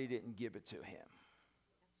somebody didn't give it to him?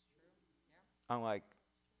 That's true. Yeah. I'm like,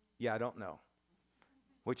 yeah, I don't know.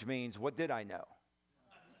 Which means, what did I know?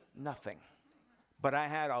 Nothing. But I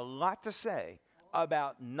had a lot to say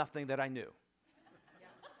about nothing that I knew.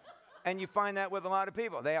 And you find that with a lot of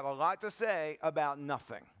people. They have a lot to say about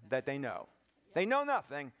nothing that they know. They know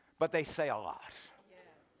nothing, but they say a lot.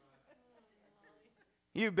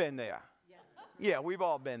 You've been there. Yeah, we've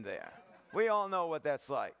all been there. We all know what that's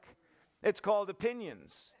like. It's called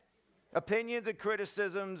opinions. Opinions and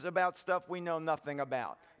criticisms about stuff we know nothing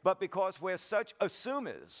about. But because we're such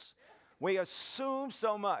assumers, we assume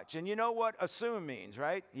so much. And you know what assume means,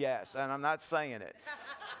 right? Yes, and I'm not saying it.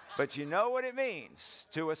 But you know what it means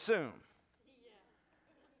to assume.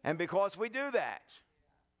 And because we do that,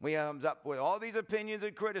 we end up with all these opinions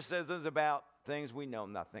and criticisms about things we know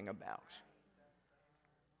nothing about.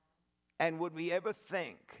 And would we ever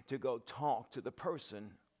think to go talk to the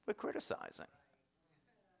person we're criticizing?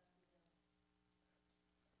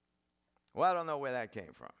 Well, I don't know where that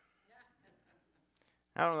came from.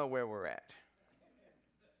 I don't know where we're at.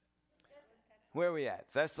 Where are we at?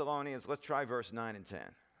 Thessalonians, let's try verse 9 and 10.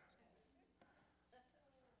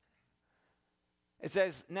 It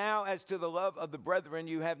says, now as to the love of the brethren,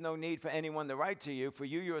 you have no need for anyone to write to you, for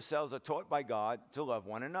you yourselves are taught by God to love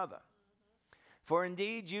one another. For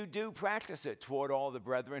indeed you do practice it toward all the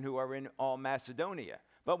brethren who are in all Macedonia.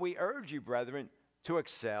 But we urge you, brethren, to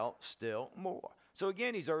excel still more. So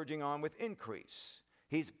again, he's urging on with increase.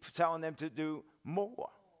 He's telling them to do more.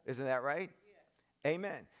 Isn't that right? Yes.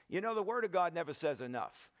 Amen. You know, the Word of God never says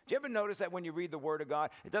enough. Do you ever notice that when you read the Word of God,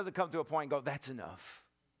 it doesn't come to a point and go, that's enough.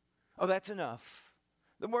 Oh, that's enough.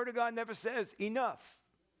 The Word of God never says enough.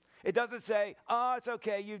 It doesn't say, oh, it's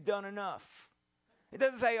okay, you've done enough. It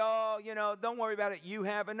doesn't say, oh, don't worry about it, you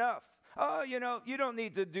have enough. Oh, you don't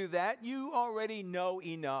need to do that. You already know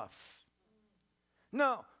enough.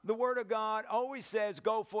 No, the Word of God always says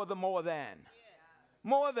go for the more than.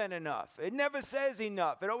 More than enough. It never says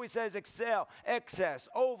enough. It always says excel, excess,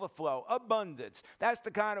 overflow, abundance. That's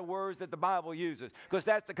the kind of words that the Bible uses because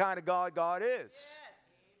that's the kind of God God is. Yes.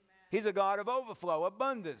 He's a God of overflow,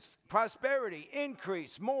 abundance, prosperity,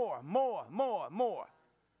 increase, more.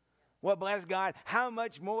 Well, bless God, how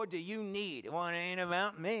much more do you need? Well, it ain't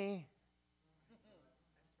about me.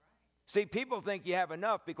 See, people think you have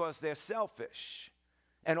enough because they're selfish.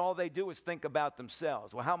 And all they do is think about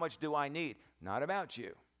themselves. Well, how much do I need? Not about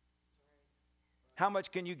you. How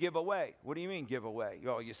much can you give away? What do you mean give away?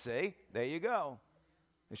 Oh, you see, there you go.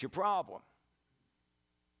 It's your problem.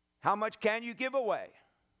 How much can you give away?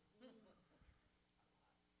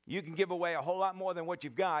 You can give away a whole lot more than what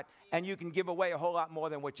you've got, and you can give away a whole lot more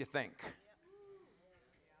than what you think.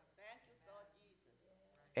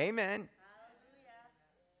 Amen.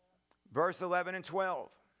 Verse 11 and 12.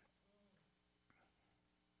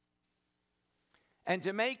 And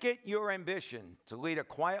to make it your ambition to lead a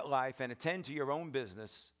quiet life and attend to your own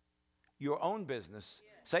business.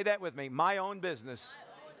 Say that with me, my own business.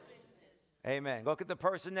 Amen. Look at the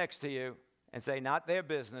person next to you and say, not their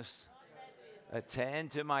business.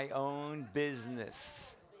 Attend to my own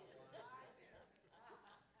business.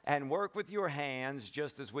 And work with your hands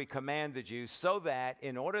just as we commanded you, so that,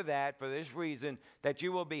 in order that, for this reason, that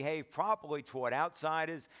you will behave properly toward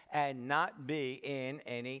outsiders and not be in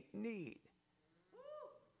any need.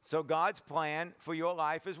 So God's plan for your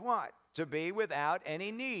life is what? To be without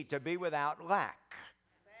any need, to be without lack.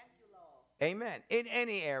 Thank you, Lord. Amen. In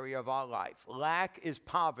any area of our life. Lack is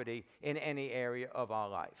poverty in any area of our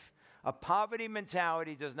life. A poverty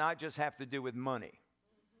mentality does not just have to do with money.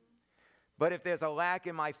 But if there's a lack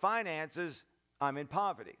in my finances, I'm in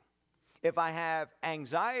poverty. If I have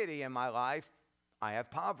anxiety in my life, I have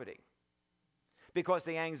poverty. Because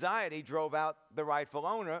the anxiety drove out the rightful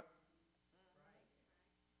owner,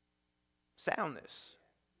 soundness.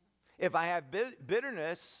 If I have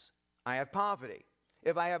bitterness, I have poverty.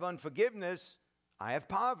 If I have unforgiveness, I have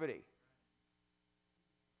poverty.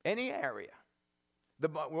 Any area. The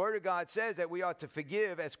Word of God says that we ought to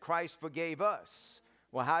forgive as Christ forgave us.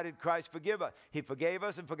 Well, how did Christ forgive us? He forgave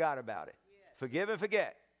us and forgot about it. Yes. Forgive and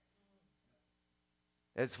forget.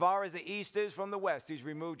 As far as the east is from the west, He's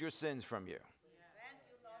removed your sins from you. Thank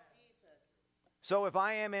you, Lord Jesus. So if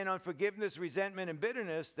I am in unforgiveness, resentment, and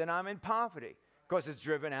bitterness, then I'm in poverty because it's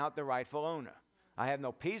driven out the rightful owner. I have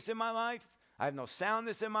no peace in my life. I have no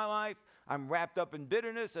soundness in my life. I'm wrapped up in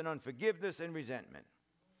bitterness and unforgiveness and resentment.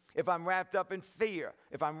 If I'm wrapped up in fear,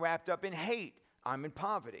 if I'm wrapped up in hate, I'm in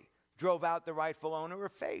poverty. Drove out the rightful owner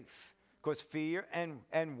of faith. Because fear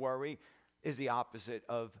and worry is the opposite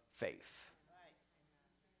of faith.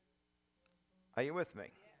 Are you with me?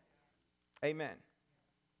 Amen.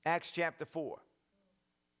 Acts chapter 4.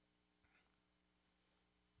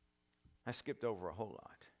 I skipped over a whole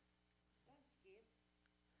lot.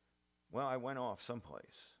 Well, I went off someplace.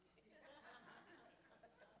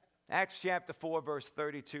 Acts chapter 4, verse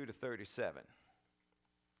 32 to 37.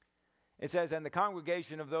 It says, and the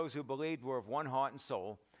congregation of those who believed were of one heart and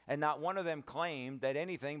soul, and not one of them claimed that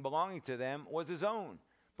anything belonging to them was his own,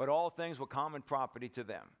 but all things were common property to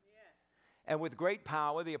them. And with great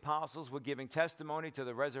power the apostles were giving testimony to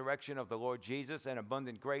the resurrection of the Lord Jesus, and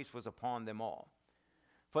abundant grace was upon them all.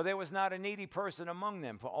 For there was not a needy person among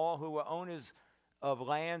them, for all who were owners of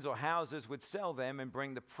lands or houses would sell them and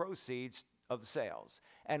bring the proceeds of the sales,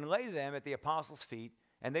 and lay them at the apostles' feet,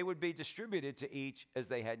 and they would be distributed to each as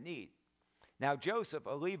they had need. Now Joseph,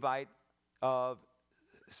 a Levite of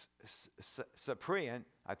Cyprian,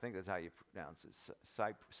 I think that's how you pronounce it,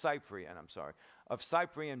 Cyprian, of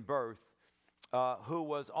Cyprian birth, who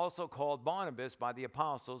was also called Barnabas by the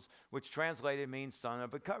apostles, which translated means son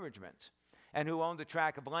of encouragement, and who owned a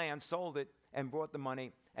tract of land, sold it, and brought the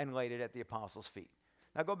money and laid it at the apostles' feet.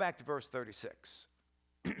 Now go back to verse 36.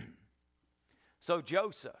 So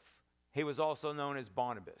Joseph, he was also known as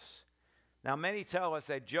Barnabas. Now many tell us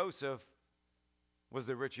that Joseph was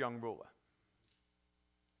the rich young ruler.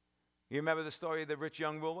 You remember the story of the rich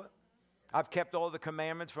young ruler? I've kept all the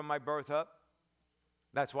commandments from my birth up.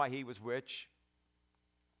 That's why he was rich.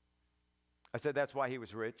 I said that's why he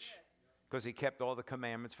was rich, because he kept all the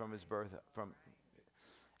commandments from his birth up.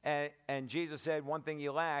 And Jesus said, one thing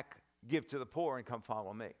you lack, give to the poor and come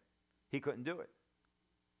follow me. He couldn't do it.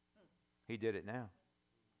 He did it now.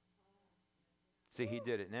 See, he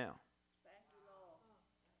did it now.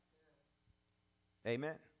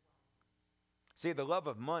 Amen. See, the love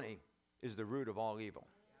of money is the root of all evil.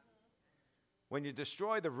 When you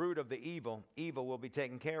destroy the root of the evil, evil will be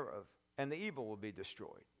taken care of, and the evil will be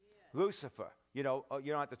destroyed. Lucifer, you don't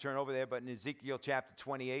have to turn over there, but in Ezekiel chapter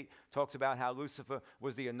 28, talks about how Lucifer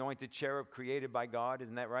was the anointed cherub created by God.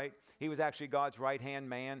 Isn't that right? He was actually God's right-hand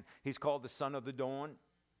man. He's called the son of the dawn,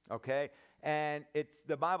 okay? And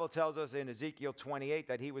the Bible tells us in Ezekiel 28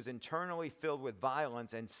 that he was internally filled with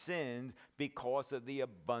violence and sinned because of the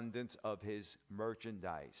abundance of his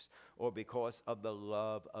merchandise, or because of the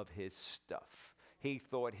love of his stuff. He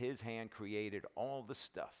thought his hand created all the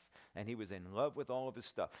stuff, and he was in love with all of his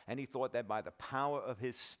stuff. And he thought that by the power of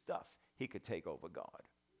his stuff, he could take over God.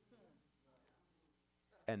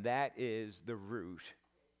 And that is the root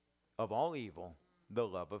of all evil, the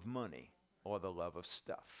love of money, or the love of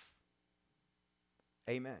stuff.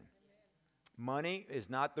 Amen. Money is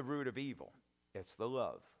not the root of evil. It's the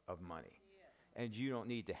love of money. And you don't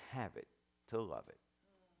need to have it to love it.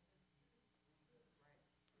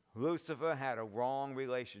 Lucifer had a wrong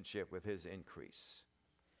relationship with his increase.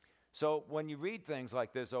 So when you read things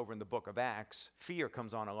like this over in the book of Acts, fear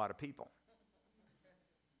comes on a lot of people.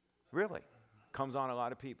 Really, comes on a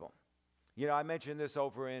lot of people. You know, I mentioned this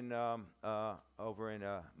over in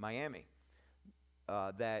Miami,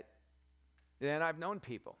 that, and I've known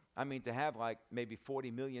people, I mean, to have like maybe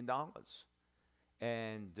 $40 million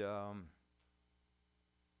and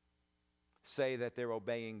say that they're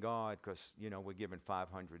obeying God because, we're giving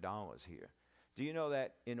 $500 here. Do you know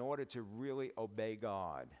that in order to really obey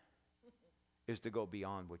God is to go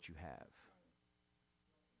beyond what you have?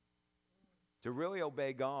 To really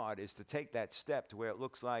obey God is to take that step to where it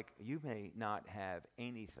looks like you may not have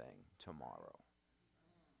anything tomorrow.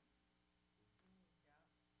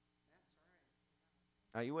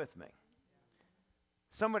 Are you with me?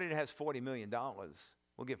 Somebody that has $40 million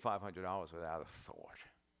will give $500 without a thought.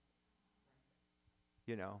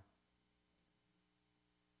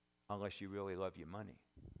 Unless you really love your money.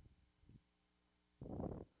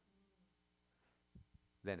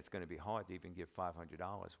 Then it's going to be hard to even give $500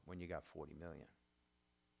 when you got $40 million.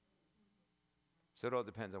 So it all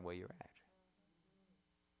depends on where you're at.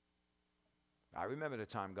 I remember the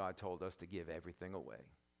time God told us to give everything away,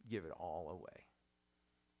 give it all away.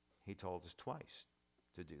 He told us twice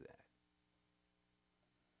to do that.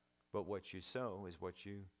 But what you sow is what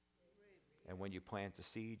you, and when you plant a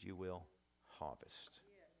seed, you will harvest.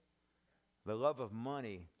 The love of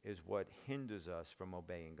money is what hinders us from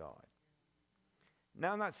obeying God.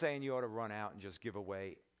 Now, I'm not saying you ought to run out and just give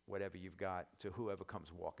away whatever you've got to whoever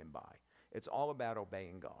comes walking by. It's all about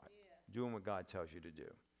obeying God, doing what God tells you to do.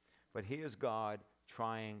 But here's God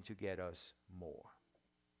trying to get us more.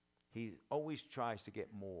 He always tries to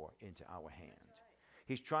get more into our hand.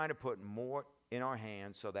 He's trying to put more in our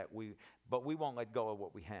hands so that but we won't let go of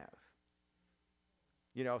what we have.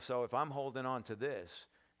 So if I'm holding on to this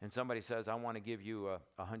and somebody says, I want to give you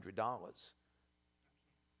 $100,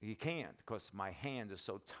 you can't, because my hand is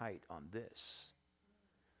so tight on this.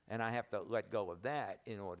 And I have to let go of that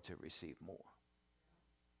in order to receive more.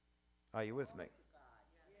 Are you with me?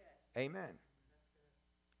 Amen.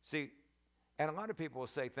 See, and a lot of people will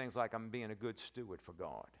say things like, I'm being a good steward for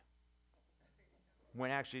God,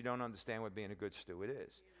 when actually you don't understand what being a good steward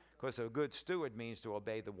is. Because a good steward means to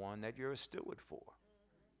obey the one that you're a steward for.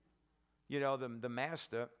 The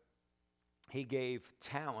master, he gave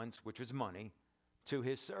talents, which was money, to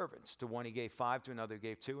his servants. To one he gave 5, to another he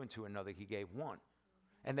gave 2, and to another he gave 1.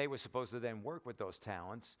 And they were supposed to then work with those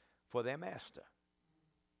talents for their master,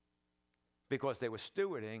 because they were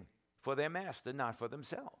stewarding for their master, not for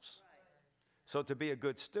themselves. So to be a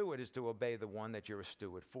good steward is to obey the one that you're a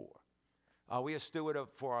steward for. Are we a steward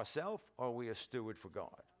for ourselves, or are we a steward for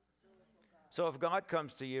God? So if God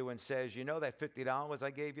comes to you and says, you know that $50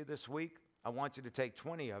 I gave you this week, I want you to take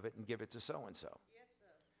 20 of it and give it to so-and-so. Yes, sir.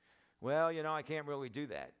 Well, you know, I can't really do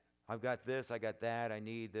that. I've got this, I got that, I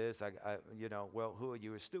need this, well, who are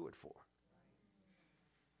you a steward for?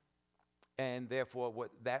 And therefore,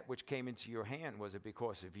 that which came into your hand, was it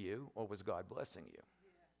because of you, or was God blessing you?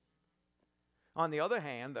 Yeah. On the other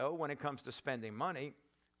hand, though, when it comes to spending money,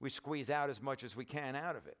 we squeeze out as much as we can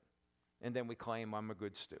out of it. And then we claim I'm a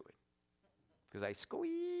good steward, because I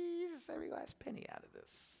squeeze every last penny out of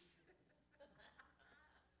this.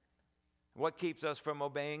 What keeps us from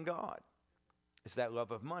obeying God? It's that love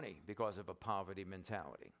of money, because of a poverty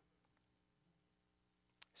mentality.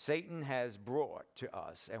 Satan has brought to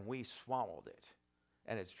us, and we swallowed it,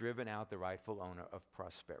 and it's driven out the rightful owner of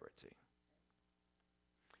prosperity.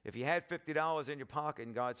 If you had $50 in your pocket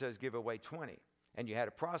and God says give away 20, and you had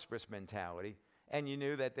a prosperous mentality, and you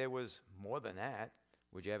knew that there was more than that,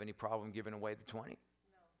 would you have any problem giving away the 20? No.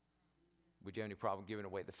 Would you have any problem giving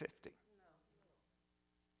away the 50? No.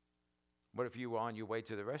 What if you were on your way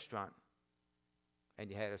to the restaurant and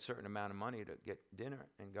you had a certain amount of money to get dinner,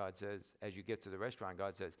 and God says, as you get to the restaurant,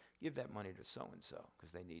 God says, give that money to so-and-so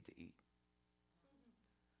because they need to eat?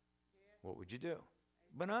 Yeah. What would you do?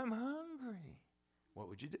 But I'm hungry. What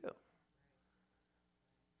would you do?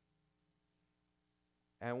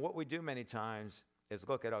 And what we do many times is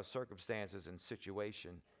look at our circumstances and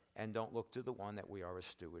situation and don't look to the one that we are a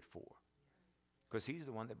steward for, because he's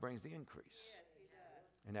the one that brings the increase. Yes, he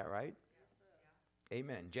does. Isn't that right? Yes,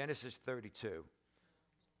 Amen. Genesis 32.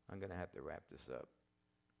 I'm going to have to wrap this up.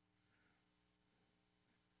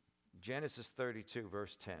 Genesis 32,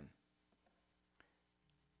 verse 10.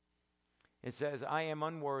 It says, I am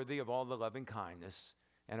unworthy of all the loving kindness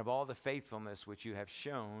and of all the faithfulness which you have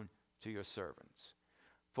shown to your servants.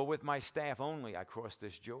 For with my staff only I crossed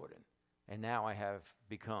this Jordan, and now I have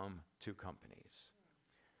become 2 companies.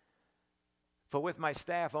 For with my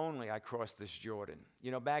staff only I crossed this Jordan. You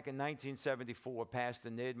know, back in 1974, Pastor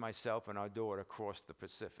Nid, myself, and our daughter crossed the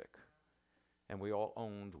Pacific. And we all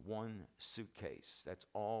owned 1 suitcase. That's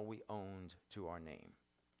all we owned to our name.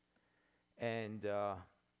 And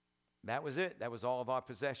that was it. That was all of our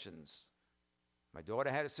possessions. My daughter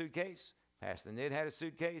had a suitcase. Pastor Nid had a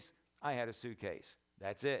suitcase. I had a suitcase.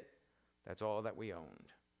 That's it. That's all that we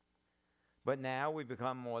owned. But now we've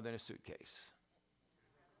become more than a suitcase.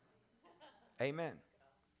 Amen.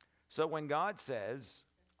 So when God says,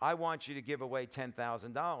 I want you to give away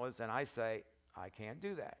 $10,000, and I say, I can't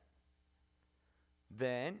do that,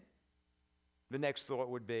 then the next thought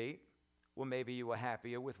would be, well, maybe you were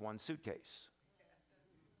happier with 1 suitcase.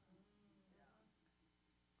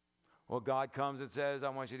 Well, God comes and says, I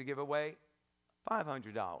want you to give away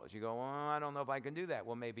 $500. You go, well, I don't know if I can do that.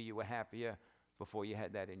 Well, maybe you were happier before you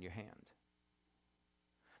had that in your hand.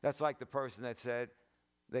 That's like the person that said,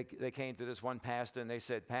 they came to this one pastor and they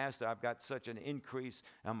said, Pastor, I've got such an increase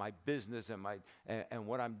in my business and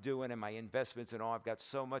what I'm doing and my investments and all. I've got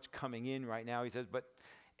so much coming in right now. He says, but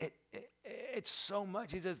it's so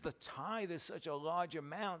much. He says, the tithe is such a large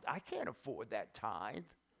amount. I can't afford that tithe.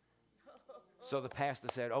 So the pastor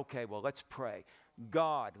said, okay, well, let's pray.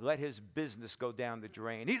 God, let his business go down the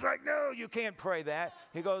drain. He's like, no, you can't pray that.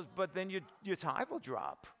 He goes, but then your tithe will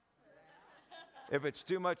drop. If it's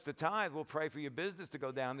too much to tithe, we'll pray for your business to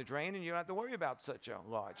go down the drain, and you don't have to worry about such a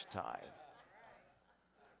large tithe.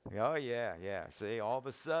 Oh, yeah. See, all of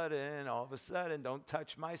a sudden, don't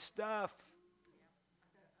touch my stuff.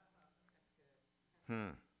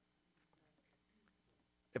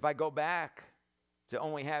 If I go back to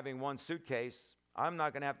only having 1 suitcase, I'm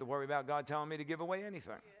not going to have to worry about God telling me to give away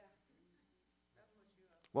anything.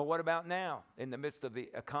 Well, what about now, in the midst of the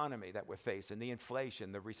economy that we're facing, the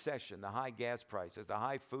inflation, the recession, the high gas prices, the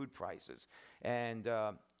high food prices? And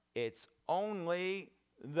it's only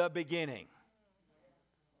the beginning.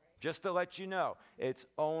 Just to let you know, it's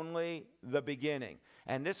only the beginning.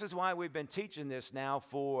 And this is why we've been teaching this now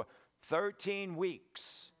for 13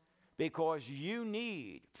 weeks, because you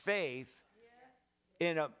need faith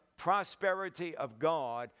in a prosperity of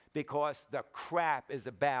God, because the crap is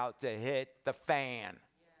about to hit the fan.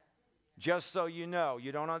 Just so you know,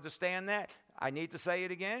 you don't understand that? I need to say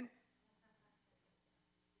it again.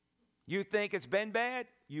 You think it's been bad?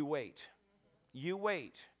 You wait. You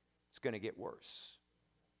wait. It's going to get worse.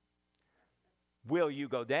 Will you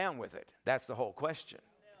go down with it? That's the whole question.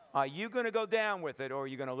 Are you going to go down with it, or are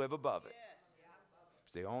you going to live above it?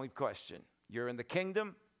 It's the only question. You're in the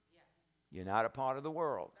kingdom. You're not a part of the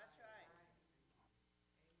world.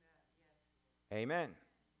 Amen.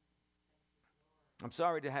 I'm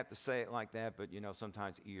sorry to have to say it like that, but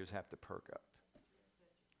sometimes ears have to perk up.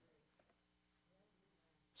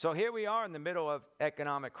 So here we are in the middle of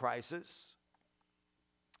economic crisis.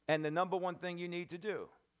 And the number one thing you need to do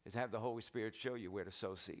is have the Holy Spirit show you where to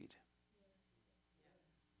sow seed.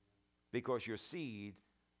 Because your seed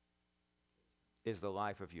is the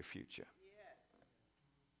life of your future.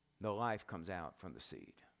 The life comes out from the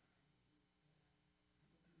seed.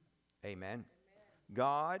 Amen.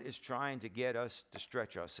 God is trying to get us to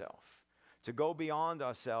stretch ourselves, to go beyond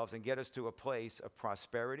ourselves and get us to a place of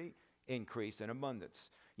prosperity, increase, and abundance.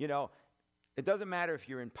 It doesn't matter if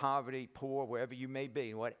you're in poverty, poor, wherever you may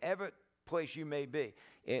be, whatever place you may be,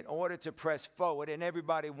 in order to press forward, and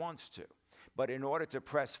everybody wants to, but in order to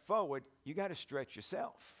press forward, you got to stretch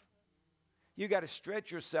yourself. You got to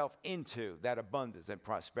stretch yourself into that abundance and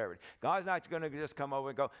prosperity. God's not going to just come over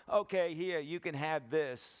and go, okay, here, you can have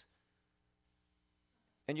this,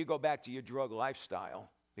 and you go back to your drug lifestyle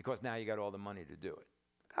because now you got all the money to do it.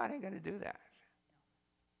 God ain't going to do that.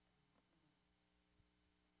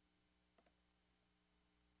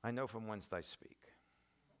 I know from whence I speak.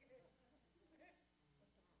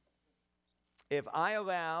 If I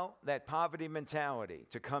allow that poverty mentality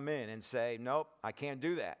to come in and say, nope, I can't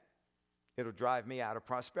do that, it'll drive me out of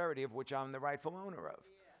prosperity, of which I'm the rightful owner of.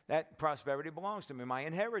 That prosperity belongs to me. My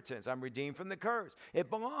inheritance, I'm redeemed from the curse. It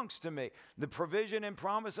belongs to me. The provision and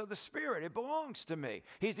promise of the Spirit, it belongs to me.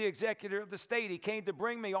 He's the executor of the state. He came to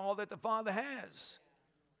bring me all that the Father has.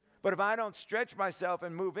 But if I don't stretch myself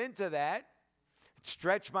and move into that,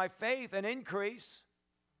 stretch my faith and increase,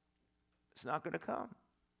 it's not going to come.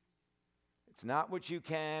 It's not what you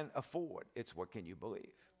can afford. It's what can you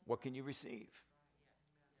believe? What can you receive?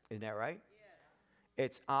 Isn't that right?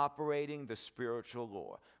 It's operating the spiritual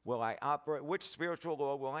law. Will I operate? Which spiritual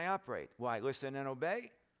law will I operate? Will I listen and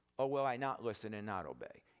obey, or will I not listen and not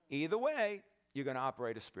obey? Either way, you're going to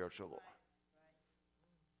operate a spiritual law.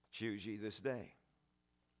 Choose ye this day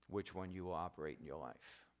which one you will operate in your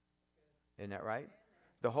life. Isn't that right?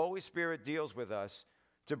 The Holy Spirit deals with us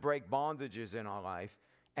to break bondages in our life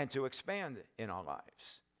and to expand in our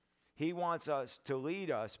lives. He wants us to lead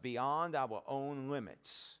us beyond our own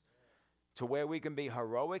limits to where we can be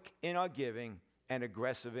heroic in our giving and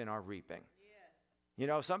aggressive in our reaping.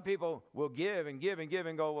 Some people will give and give and give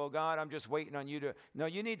and go, well, God, I'm just waiting on you to. No,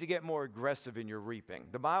 you need to get more aggressive in your reaping.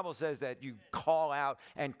 The Bible says that you call out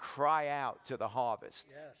and cry out to the harvest.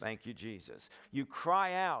 Yes. Thank you, Jesus. You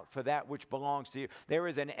cry out for that which belongs to you. There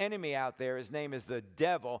is an enemy out there. His name is the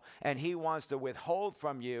devil, and he wants to withhold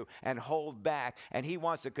from you and hold back, and he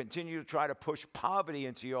wants to continue to try to push poverty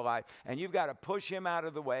into your life, and you've got to push him out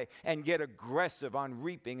of the way and get aggressive on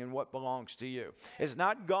reaping in what belongs to you. It's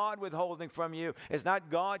not God withholding from you. It's not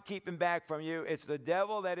God keeping back from you. It's the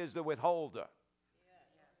devil that is the withholder.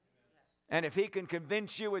 And if he can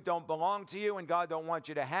convince you it don't belong to you and God don't want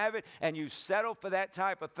you to have it, and you settle for that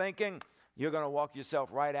type of thinking, you're going to walk yourself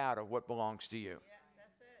right out of what belongs to you.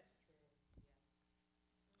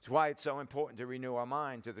 That's why it's so important to renew our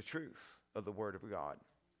mind to the truth of the Word of God.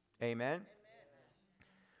 Amen?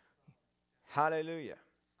 Hallelujah.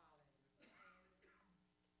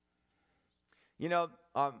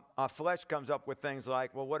 Our flesh comes up with things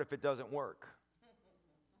like, well, what if it doesn't work?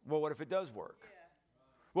 Well, what if it does work?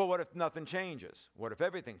 Well, what if nothing changes? What if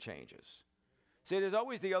everything changes? See, there's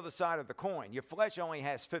always the other side of the coin. Your flesh only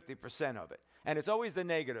has 50% of it, and it's always the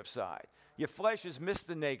negative side. Your flesh is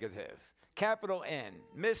Mr. Negative, capital N,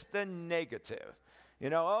 Mr. Negative.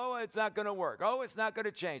 Oh, it's not going to work. Oh, it's not going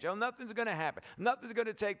to change. Oh, nothing's going to happen. Nothing's going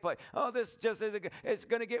to take place. Oh, this just isn't. It's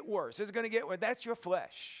going to get worse. It's going to get worse. That's your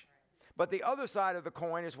flesh. But the other side of the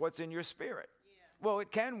coin is what's in your spirit. Well,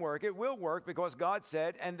 it can work. It will work because God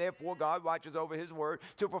said, and therefore God watches over his word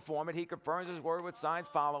to perform it. He confirms his word with signs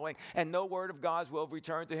following, and no word of God's will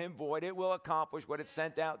return to him void. It will accomplish what it's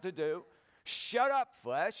sent out to do. Shut up,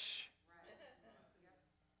 flesh.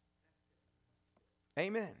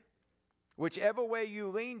 Amen. Whichever way you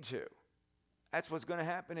lean to, that's what's going to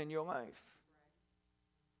happen in your life.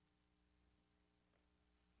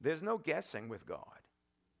 There's no guessing with God.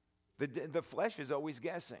 The flesh is always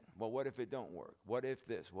guessing. Well, what if it don't work? What if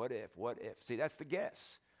this? What if? What if? See, that's the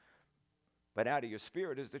guess. But out of your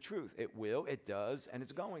spirit is the truth. It will, it does, and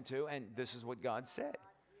it's going to, and this is what God said.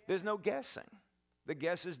 There's no guessing. The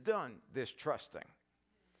guess is done. There's trusting.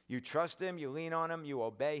 You trust him, you lean on him, you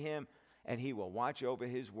obey him, and he will watch over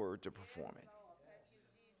his word to perform it.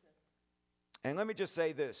 And let me just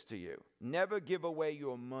say this to you. Never give away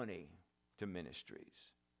your money to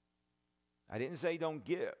ministries. I didn't say don't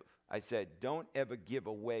give. I said don't ever give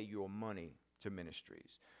away your money to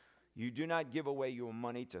ministries. You do not give away your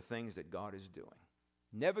money to things that God is doing.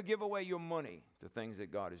 Never give away your money to things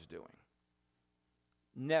that God is doing.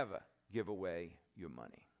 Never give away your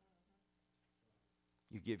money.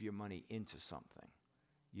 You give your money into something.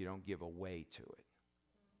 You don't give away to it.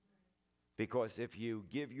 Because if you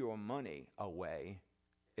give your money away,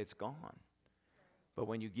 it's gone. But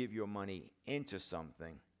when you give your money into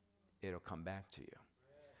something, it'll come back to you.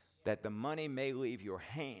 That the money may leave your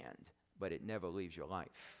hand, but it never leaves your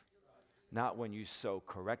life. Not when you sow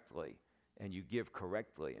correctly and you give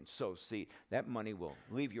correctly and sow seed. That money will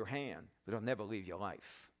leave your hand, but it'll never leave your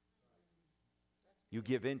life. You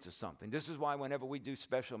give into something. This is why whenever we do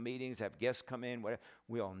special meetings, have guests come in, whatever,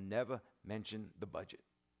 we'll never mention the budget.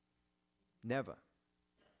 Never.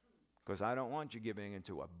 Because I don't want you giving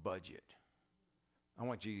into a budget. I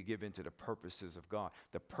want you to give into the purposes of God,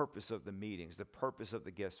 the purpose of the meetings, the purpose of the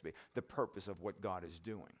guest speaker, the purpose of what God is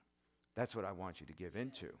doing. That's what I want you to give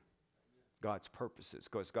into, God's purposes.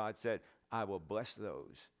 Because God said, I will bless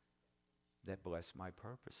those that bless my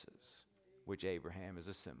purposes, which Abraham is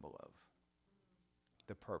a symbol of.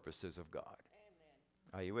 The purposes of God.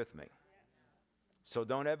 Amen. Are you with me? Yeah. So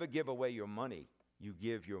don't ever give away your money. You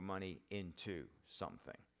give your money into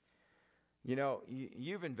something. You know,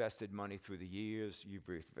 you've invested money through the years. You've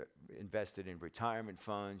invested in retirement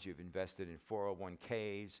funds. You've invested in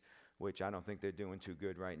 401ks, which I don't think they're doing too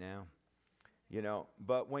good right now. You know,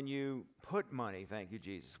 but when you put money, thank you,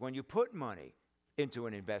 Jesus, when you put money into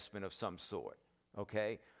an investment of some sort,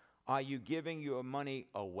 okay, are you giving your money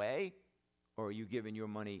away or are you giving your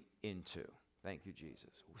money into? Thank you, Jesus.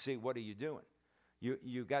 See, what are you doing?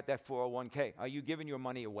 You got that 401k. Are you giving your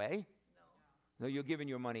money away? No, you're giving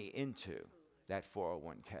your money into that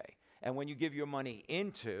 401k. And when you give your money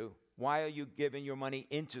into, why are you giving your money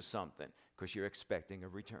into something? Because you're expecting a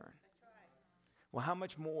return. That's right. Well, how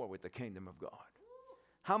much more with the kingdom of God?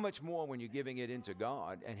 How much more when you're giving it into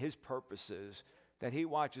God and His purposes, that He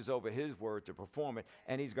watches over His word to perform it,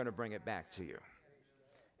 and He's going to bring it back to you.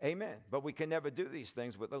 Amen. But we can never do these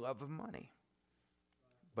things with the love of money.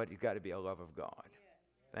 But you've got to be a love of God.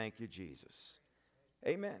 Thank you, Jesus.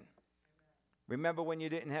 Amen. Remember when you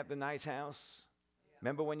didn't have the nice house?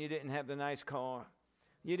 Remember when you didn't have the nice car?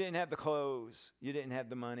 You didn't have the clothes. You didn't have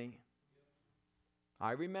the money.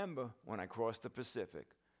 I remember when I crossed the Pacific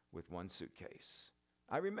with one suitcase.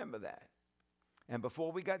 I remember that. And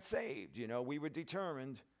before we got saved, you know, we were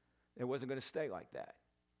determined it wasn't going to stay like that.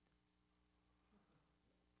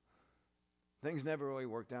 Things never really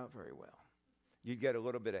worked out very well. You'd get a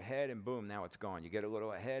little bit ahead and boom, now it's gone. You get a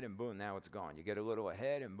little ahead and boom, now it's gone. You get a little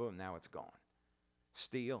ahead and boom, now it's gone.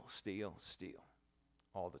 Steal, steal, steal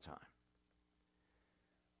all the time.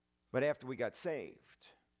 But after we got saved,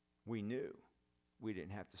 we knew we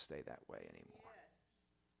didn't have to stay that way anymore.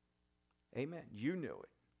 Yes. Amen. You knew it.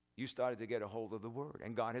 You started to get a hold of the word,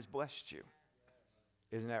 and God has blessed you.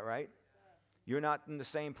 Isn't that right? You're not in the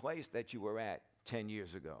same place that you were at 10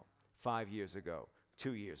 years ago, 5 years ago,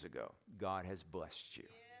 2 years ago. God has blessed you.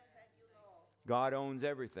 God owns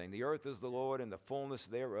everything. The earth is the Lord and the fullness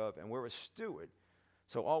thereof, and we're a steward.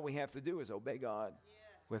 So all we have to do is obey God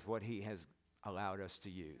with what He has allowed us to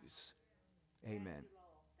use. Amen.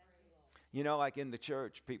 You know, like in the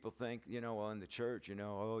church, people think, you know, well, in the church, you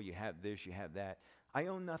know, oh, you have this, you have that. I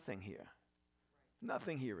own nothing here.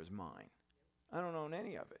 Nothing here is mine. I don't own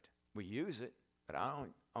any of it. We use it, but I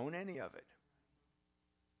don't own any of it.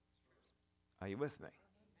 Are you with me?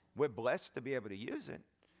 We're blessed to be able to use it,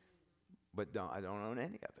 but I don't own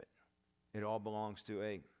any of it. It all belongs to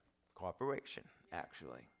a corporation,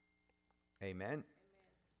 actually. Amen?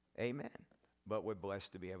 Amen. But we're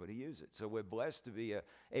blessed to be able to use it. So we're blessed to be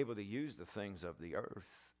able to use the things of the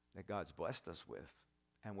earth that God's blessed us with,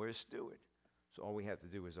 and we're a steward. So all we have to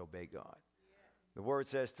do is obey God. The word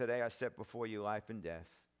says, today I set before you life and death,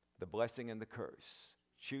 the blessing and the curse.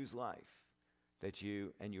 Choose life, that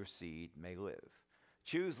you and your seed may live.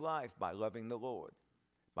 Choose life by loving the Lord,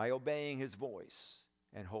 by obeying His voice,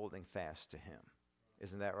 and holding fast to Him.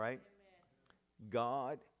 Isn't that right? Amen.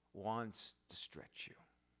 God wants to stretch you.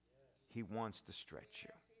 He wants to stretch you.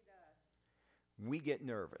 We get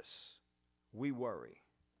nervous. We worry.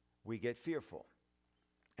 We get fearful.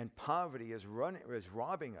 And poverty is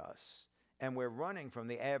robbing us. And we're running from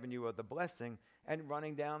the avenue of the blessing and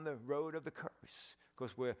running down the road of the curse,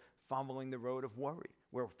 because we're following the road of worry.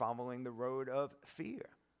 We're following the road of fear.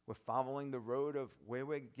 We're following the road of where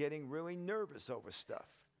we're getting really nervous over stuff.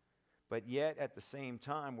 But yet, at the same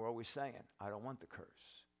time, we're always saying, I don't want the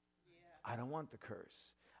curse. I don't want the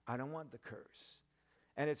curse. I don't want the curse.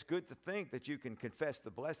 And it's good to think that you can confess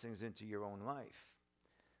the blessings into your own life.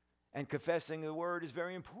 And confessing the word is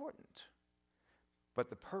very important. But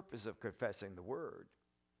the purpose of confessing the word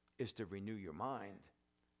is to renew your mind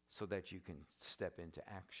so that you can step into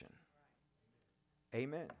action.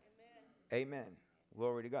 Amen. Amen.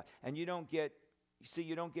 Glory to God. And you don't get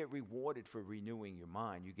rewarded for renewing your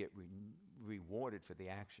mind. You get rewarded for the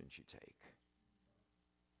actions you take.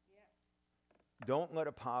 Don't let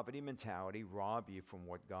a poverty mentality rob you from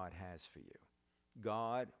what God has for you.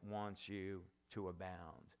 God wants you to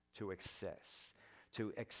abound, to excess,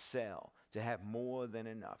 to excel, to have more than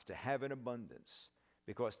enough, to have an abundance,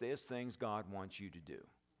 because there's things God wants you to do.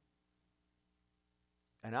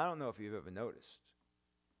 And I don't know if you've ever noticed,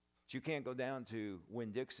 but you can't go down to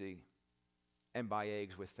Winn-Dixie and buy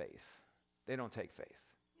eggs with faith. They don't take faith.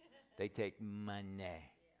 They take money.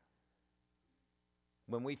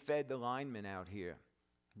 When we fed the linemen out here,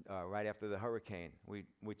 right after the hurricane,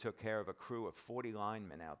 we took care of a crew of 40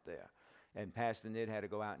 linemen out there. And Pastor Nid had to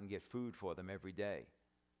go out and get food for them every day.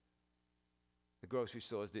 The grocery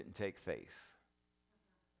stores didn't take faith.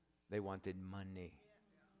 They wanted money.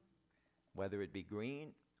 Whether it be green,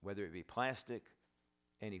 whether it be plastic,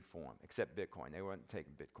 any form, except Bitcoin. They weren't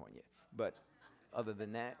taking Bitcoin yet. But other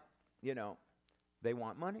than that, they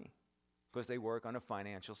want money because they work on a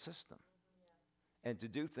financial system. And to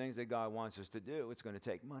do things that God wants us to do, it's going to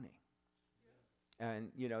take money.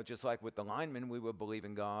 And, just like with the linemen, we were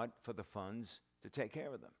believing God for the funds to take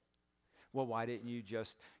care of them. Well, why didn't you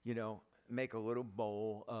just, make a little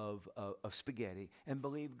bowl of spaghetti and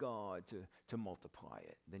believe God to multiply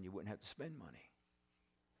it? Then you wouldn't have to spend money.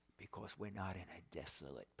 Because we're not in a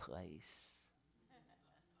desolate place.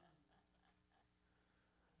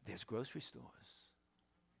 There's grocery stores.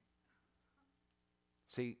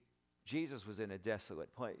 See, Jesus was in a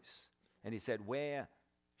desolate place. And he said, where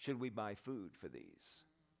should we buy food for these?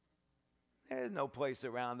 There's no place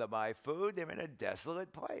around to buy food. They're in a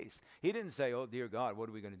desolate place. He didn't say, oh, dear God, what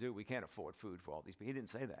are we going to do? We can't afford food for all these people. He didn't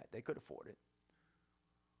say that. They could afford it.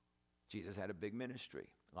 Jesus had a big ministry,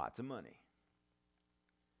 lots of money.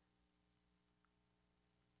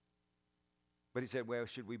 But he said, where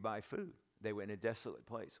should we buy food? They were in a desolate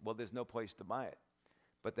place. Well, there's no place to buy it.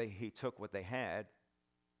 But he took what they had,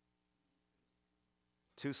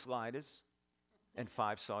 2 sliders and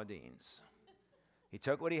 5 sardines. He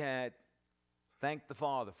took what he had, thanked the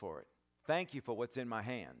Father for it. Thank you for what's in my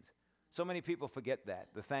hand. So many people forget that,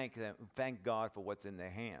 thank God for what's in their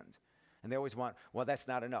hand. And they always want, well, that's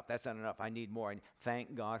not enough. That's not enough. I need more. And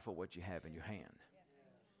thank God for what you have in your hand.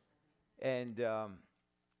 And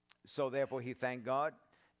so therefore he thanked God,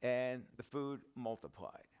 and the food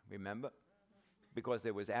multiplied. Remember? Because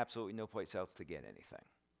there was absolutely no place else to get anything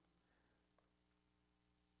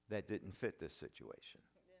that didn't fit this situation.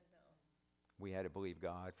 We had to believe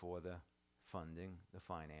God for the funding, the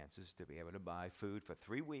finances, to be able to buy food for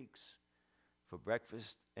 3 weeks, for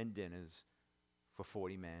breakfast and dinners for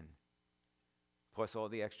 40 men, plus all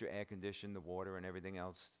the extra air conditioning, the water, and everything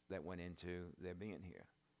else that went into their being here.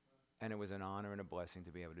 And it was an honor and a blessing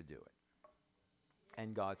to be able to do it.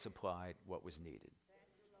 And God supplied what was needed.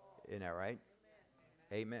 Isn't that right?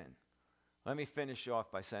 Amen. Let me finish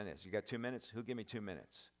off by saying this. You got 2 minutes? Who give me 2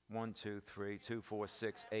 minutes? 1, 2, 3, 2, 4,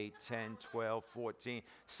 6, 8, 10, 12, 14,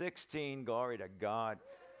 16. Glory to God.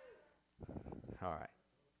 All right.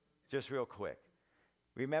 Just real quick.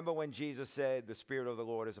 Remember when Jesus said, the Spirit of the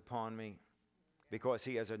Lord is upon me because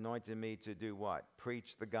he has anointed me to do what?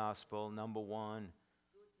 Preach the gospel, number 1,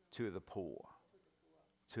 to the poor.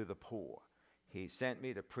 To the poor. He sent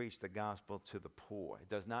me to preach the gospel to the poor. It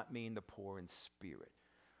does not mean the poor in spirit.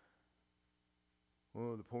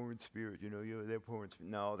 Oh, the poor in spirit, they're poor in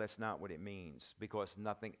spirit. No, that's not what it means, because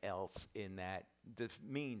nothing else in that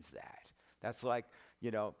means that. That's like,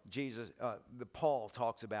 Jesus, Paul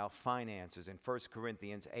talks about finances in 1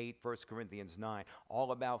 Corinthians 8, 1 Corinthians 9,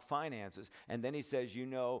 all about finances. And then he says,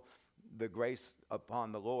 the grace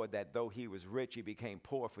upon the Lord, that though he was rich, he became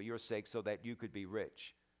poor for your sake so that you could be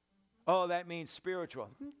rich. Oh, that means spiritual.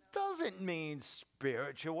 Doesn't mean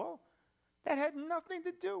spiritual. That had nothing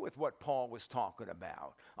to do with what Paul was talking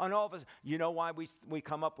about. And all of us, you know why we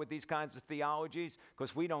come up with these kinds of theologies?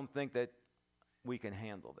 Because we don't think that we can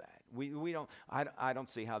handle that. We don't. I don't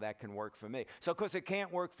see how that can work for me. So because it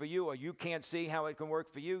can't work for you, or you can't see how it can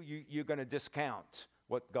work for you, you're going to discount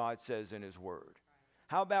what God says in his word.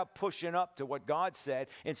 How about pushing up to what God said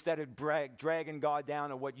instead of dragging God down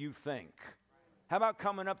to what you think? How about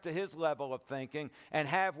coming up to his level of thinking and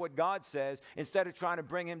have what God says instead of trying to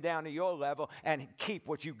bring him down to your level and keep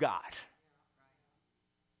what you got?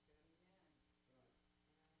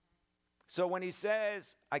 So when he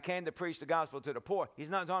says, I came to preach the gospel to the poor, he's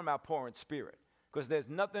not talking about poor in spirit, because there's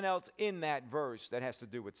nothing else in that verse that has to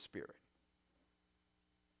do with spirit.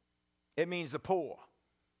 It means the poor.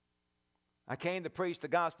 I came to preach the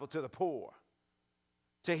gospel to the poor,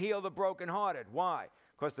 to heal the brokenhearted. Why?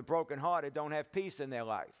 Because the brokenhearted don't have peace in their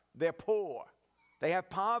life. They're poor. They have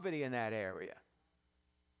poverty in that area.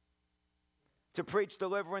 To preach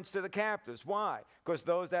deliverance to the captives. Why? Because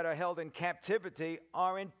those that are held in captivity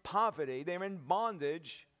are in poverty. They're in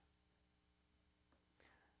bondage.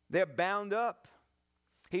 They're bound up.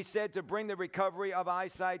 He said to bring the recovery of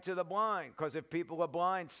eyesight to the blind. Because if people are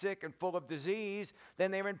blind, sick, and full of disease,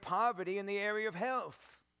 then they're in poverty in the area of health.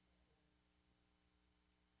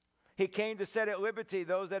 He came to set at liberty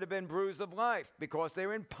those that have been bruised of life, because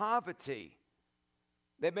they're in poverty.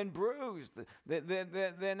 They've been bruised.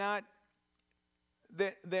 They're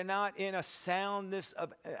not in a soundness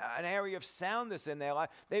of an area of soundness in their life.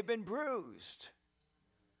 They've been bruised.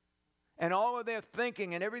 And all of their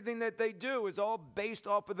thinking and everything that they do is all based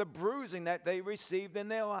off of the bruising that they received in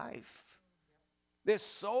their life. Their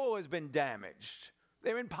soul has been damaged.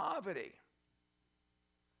 They're in poverty.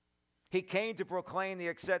 He came to proclaim the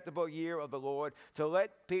acceptable year of the Lord, to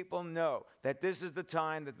let people know that this is the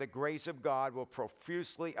time that the grace of God will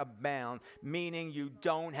profusely abound, meaning you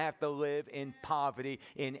don't have to live in poverty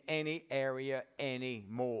in any area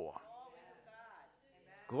anymore.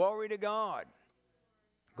 Glory to God.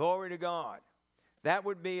 Glory to God. That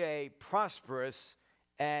would be a prosperous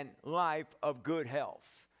and life of good health.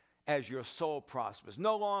 As your soul prospers,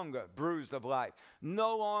 no longer bruised of life,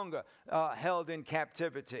 no longer held in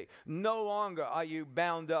captivity, no longer are you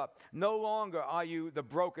bound up, no longer are you the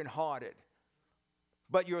brokenhearted,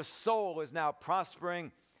 but your soul is now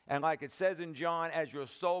prospering. And like it says in John, as your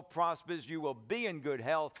soul prospers, you will be in good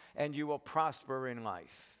health and you will prosper in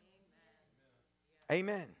life.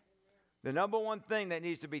 Amen. Amen. The number one thing that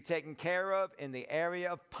needs to be taken care of in the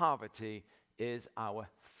area of poverty is our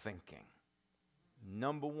thinking.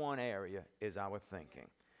 Number one area is our thinking.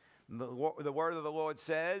 The word of the Lord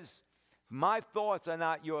says, my thoughts are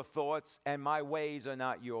not your thoughts, and my ways are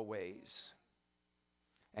not your ways.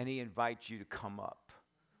 And he invites you to come up,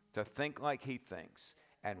 to think like he thinks,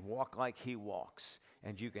 and walk like he walks,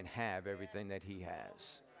 and you can have everything that he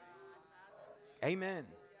has. Amen.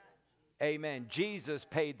 Amen. Jesus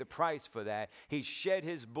paid the price for that. He shed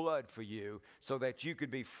his blood for you so that you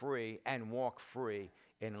could be free and walk free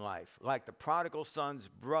in life. Like the prodigal son's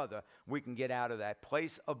brother, we can get out of that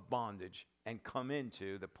place of bondage and come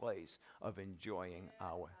into the place of enjoying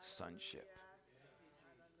our sonship.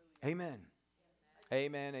 Amen.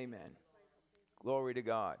 Amen, amen. Glory to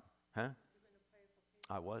God. Huh?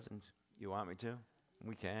 I wasn't. You want me to?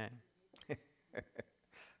 We can.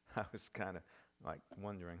 I was kind of like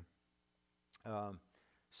wondering.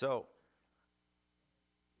 So,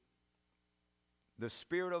 the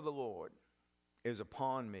Spirit of the Lord is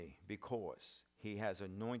upon me because he has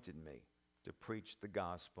anointed me to preach the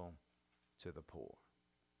gospel to the poor.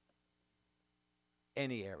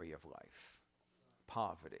 Any area of life.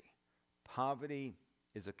 Poverty. Poverty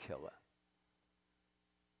is a killer.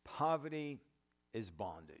 Poverty is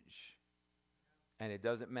bondage. And it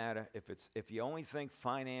doesn't matter if you only think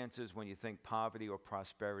finances when you think poverty or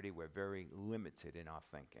prosperity, we're very limited in our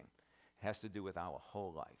thinking. It has to do with our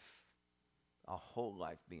whole life. Our whole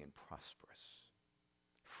life being prosperous.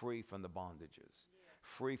 Free from the bondages,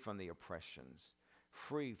 free from the oppressions,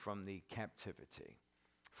 free from the captivity,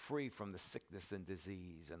 free from the sickness and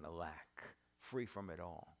disease and the lack, free from it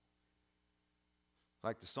all.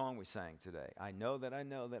 Like the song we sang today, I know that I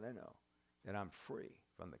know that I know that I'm free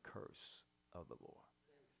from the curse of the Lord.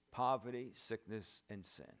 Poverty, sickness, and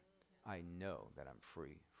sin. I know that I'm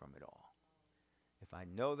free from it all. If I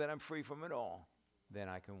know that I'm free from it all, then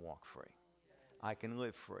I can walk free. I can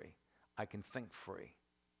live free. I can think free.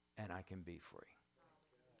 And I can be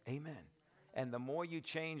free. Amen. And the more you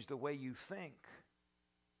change the way you think,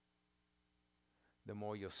 the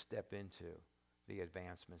more you'll step into the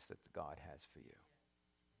advancements that God has for you.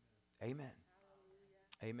 Amen.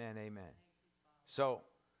 Amen, amen. So,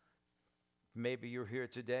 maybe you're here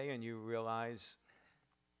today and you realize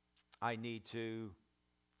I need to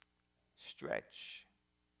stretch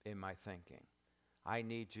in my thinking. I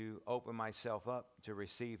need to open myself up to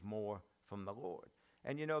receive more from the Lord.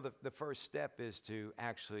 And you know, the first step is to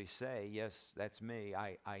actually say, yes, that's me.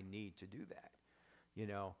 I need to do that. You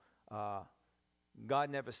know, God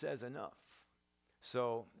never says enough.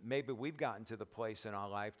 So maybe we've gotten to the place in our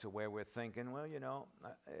life to where we're thinking, well, you know,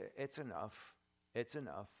 it's enough. It's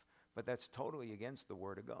enough. But that's totally against the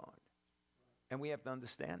Word of God. And we have to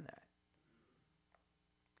understand that.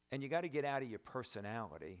 And you got to get out of your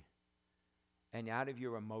personality and out of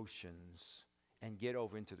your emotions and get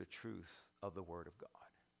over into the truth of the Word of God.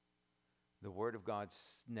 The Word of God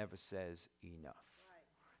never says enough.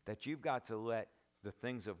 Right. That you've got to let the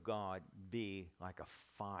things of God be like a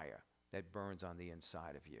fire that burns on the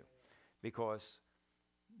inside of you. Because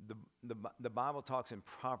the Bible talks in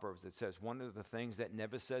Proverbs that says one of the things that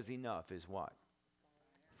never says enough is what?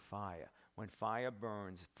 Fire. When fire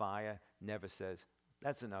burns, fire never says,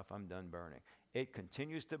 that's enough, I'm done burning. It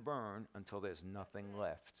continues to burn until there's nothing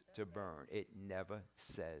left to burn. It never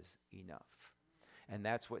says enough. And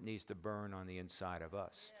that's what needs to burn on the inside of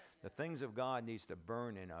us. The things of God needs to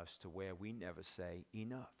burn in us to where we never say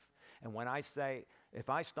enough. And when I say, if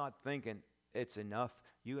I start thinking it's enough,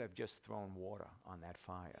 you have just thrown water on that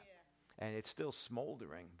fire. Yeah. And it's still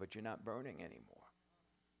smoldering, but you're not burning anymore.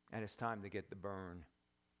 And it's time to get the burn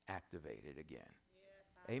activated again.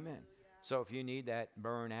 Yes, amen. So if you need that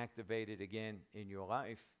burn activated again in your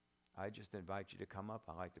life, I just invite you to come up.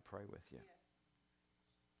 I'd like to pray with you.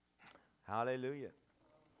 Yes. Hallelujah.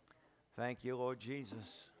 Thank you, Lord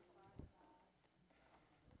Jesus.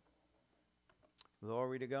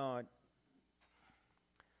 Glory to God.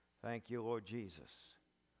 Thank you, Lord Jesus.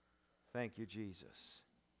 Thank you, Jesus.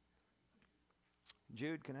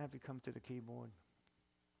 Jude, can I have you come to the keyboard?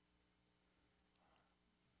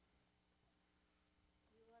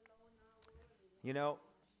 You know,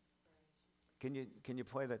 can you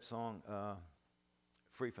play that song,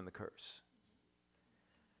 Free from the Curse?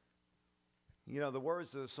 You know, the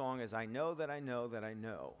words of the song is, I know that I know that I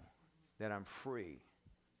know that I'm free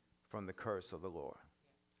from the curse of the Lord.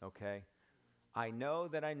 Okay? I know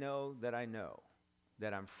that I know that I know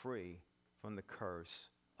that I'm free from the curse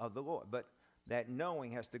of the Lord. But that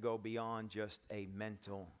knowing has to go beyond just a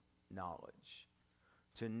mental knowledge.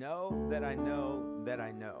 To know that I know that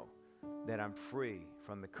I know that I'm free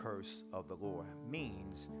from the curse of the Lord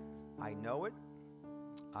means I know it,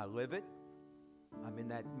 I live it, I'm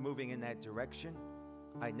moving in that direction.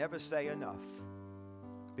 I never say enough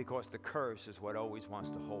because the curse is what always wants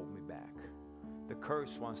to hold me back. The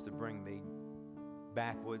curse wants to bring me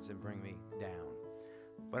backwards and bring me down.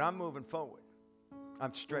 But I'm moving forward.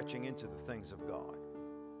 I'm stretching into the things of God.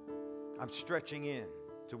 I'm stretching in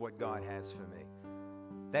to what God has for me.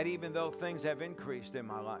 That even though things have increased in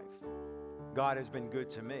my life, God has been good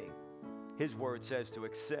to me. His word says to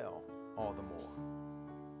excel all the more.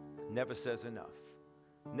 Never says enough.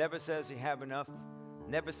 Never says you have enough.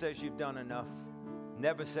 Never says you've done enough.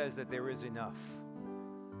 Never says that there is enough.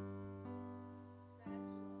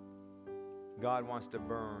 God wants to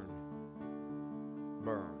burn.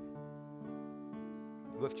 Burn.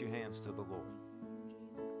 Lift your hands to the Lord.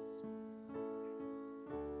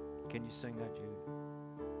 Can you sing that, Jude?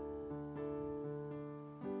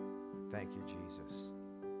 Thank you, Jesus.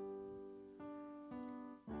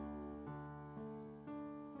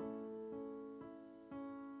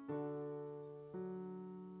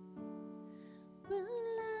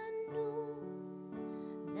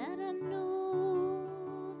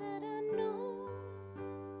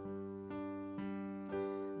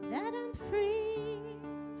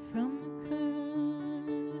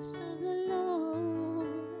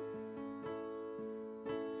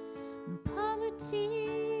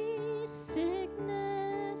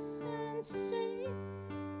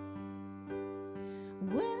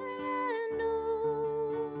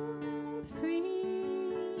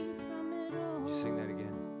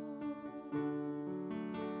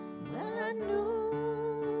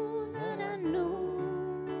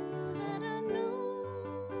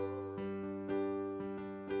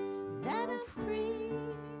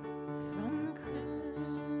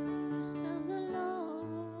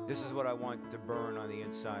 This is what I want to burn on the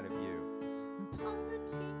inside of you.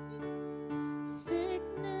 Poverty,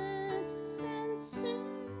 sickness, and sin.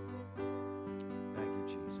 Thank you,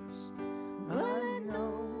 Jesus. I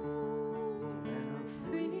know that I'm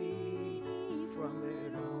free from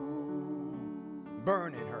it all.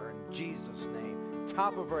 Burn in her in Jesus' name.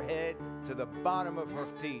 Top of her head to the bottom of her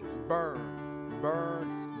feet. Burn,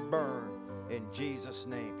 burn, burn in Jesus'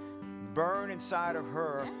 name. Burn inside of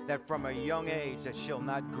her that from a young age that she'll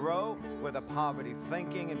not grow with a poverty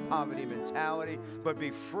thinking and poverty mentality, but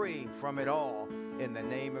be free from it all in the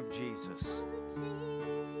name of Jesus.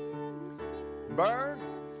 Burn,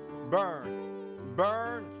 burn,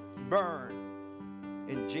 burn, burn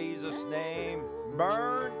in Jesus' name.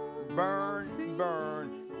 Burn, burn,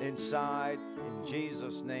 burn inside in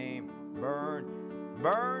Jesus' name. Burn,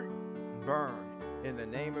 burn, burn in the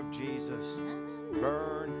name of Jesus.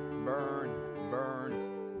 Burn, burn, burn,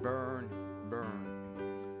 burn,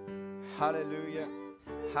 burn. Hallelujah,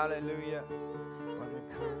 hallelujah. From the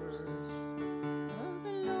curse,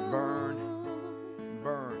 burn,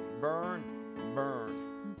 Burn, burn,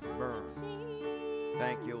 burn.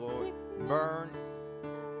 Thank you, Lord. Burn,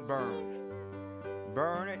 burn.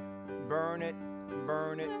 Burn it, burn it,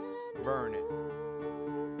 burn it, burn it.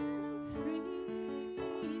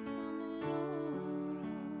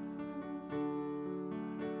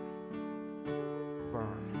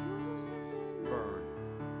 Burn, burn.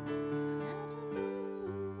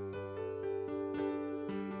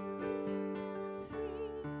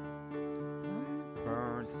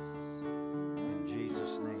 Burn. In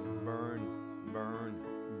Jesus' name. Burn, burn,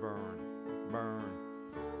 burn, burn.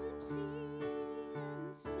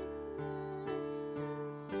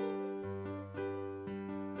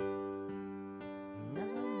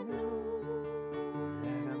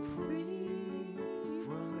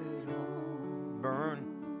 Burn,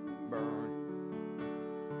 burn.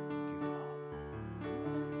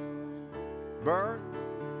 Burn.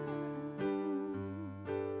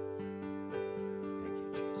 Thank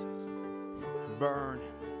you, Jesus. Burn,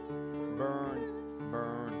 burn,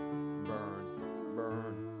 burn, burn,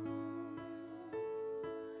 burn.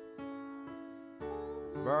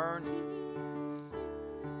 Burn.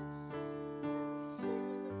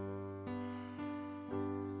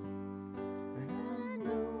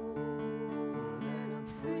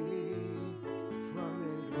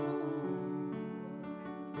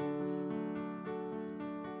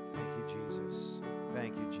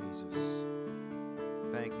 Thank you, Jesus.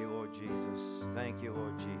 Thank you, Lord Jesus. Thank you,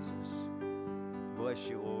 Lord Jesus. Bless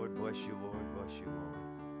you, Lord. Bless you, Lord. Bless you,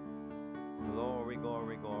 Lord. Glory,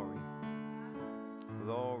 glory, glory.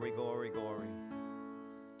 Glory, glory, glory.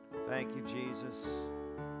 Thank you, Jesus.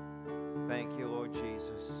 Thank you, Lord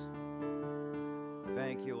Jesus.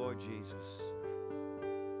 Thank you, Lord Jesus.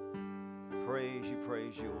 Praise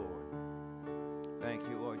you, Lord. Thank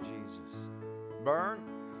you, Lord Jesus. Burn,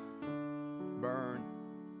 burn,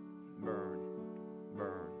 burn,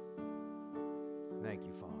 burn. Thank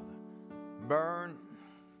you, Father. Burn,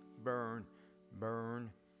 burn, burn,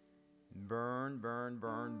 burn, burn,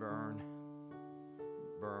 burn, burn,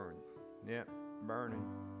 burn. Yep, burning,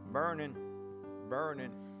 burning,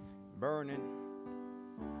 burning, burning.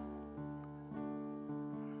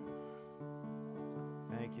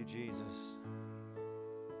 Thank you, Jesus.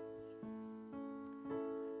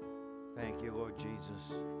 Thank you, Lord Jesus.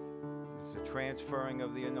 It's the transferring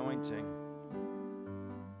of the anointing.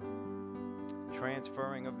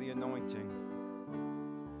 Transferring of the anointing.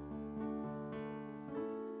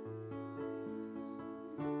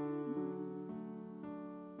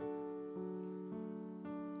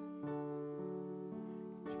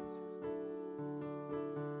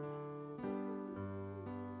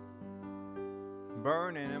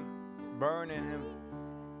 Burn in him. Burn in him.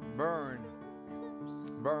 Burn.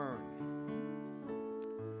 Burn.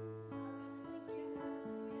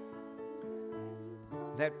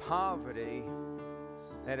 That poverty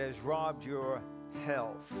that has robbed your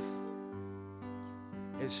health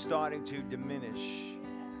is starting to diminish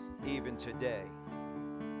even today.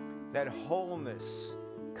 That wholeness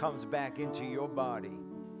comes back into your body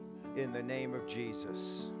in the name of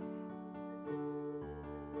Jesus.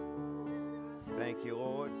 Thank you,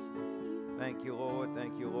 Lord. Thank you, Lord.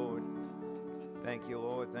 Thank you, Lord. Thank you,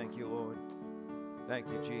 Lord. Thank you, Lord. Thank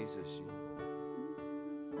you, Jesus.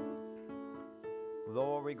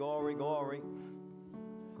 Glory, glory, glory.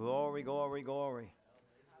 Glory, glory, glory.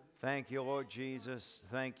 Thank you, Lord Jesus.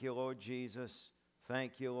 Thank you, Lord Jesus.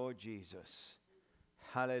 Thank you, Lord Jesus.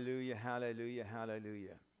 Hallelujah, hallelujah,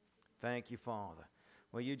 hallelujah. Thank you, Father.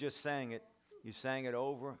 Well, you just sang it. You sang it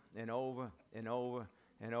over and over and over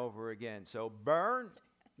and over again. So burn,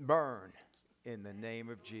 burn in the name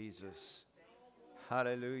of Jesus.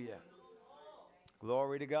 Hallelujah.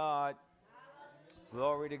 Glory to God.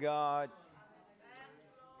 Glory to God.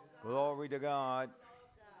 Glory to God.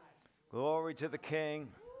 Glory to the King.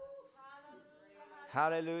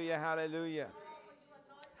 Hallelujah, hallelujah.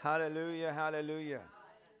 Hallelujah, hallelujah.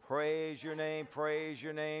 Praise your name, praise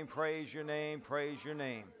your name, praise your name, praise your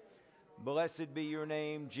name. Blessed be your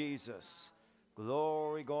name, Jesus.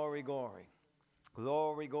 Glory, glory, glory.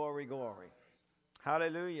 Glory, glory, glory.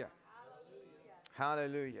 Hallelujah.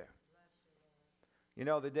 Hallelujah. You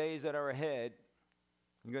know, the days that are ahead,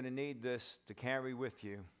 you're going to need this to carry with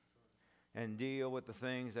you and deal with the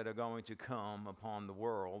things that are going to come upon the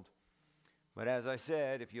world. But as I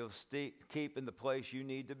said, if you'll keep in the place you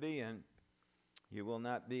need to be in, you will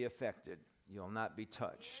not be affected. You'll not be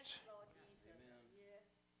touched.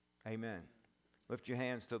 Amen. Lift your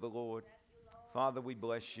hands to the Lord. Father, we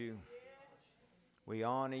bless you. We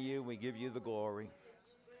honor you. We give you the glory.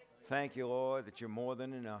 Thank you, Lord, that you're more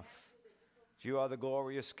than enough. That you are the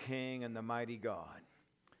glorious King and the mighty God.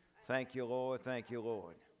 Thank you, Lord. Thank you,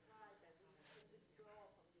 Lord.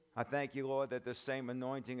 I thank you, Lord, that the same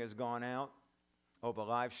anointing has gone out over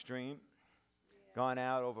live stream, gone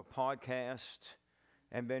out over podcast,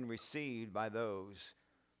 and been received by those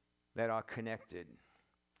that are connected.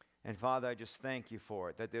 And Father, I just thank you for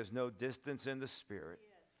it, that there's no distance in the Spirit,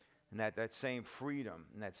 and that same freedom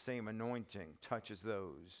and that same anointing touches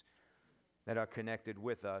those that are connected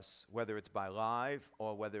with us, whether it's by live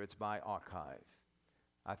or whether it's by archive.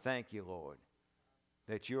 I thank you, Lord,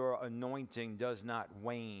 that your anointing does not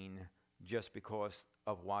wane just because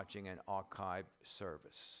of watching an archived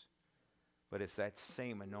service, but it's that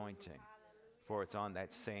same anointing, for it's on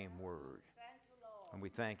that same word. And we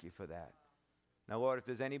thank you for that. Now, Lord, if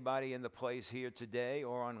there's anybody in the place here today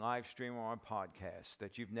or on live stream or on podcast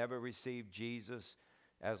that you've never received Jesus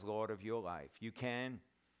as Lord of your life, you can.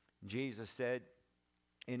 Jesus said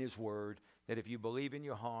in his word that if you believe in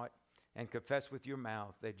your heart and confess with your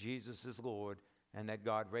mouth that Jesus is Lord and that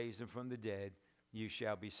God raised him from the dead, you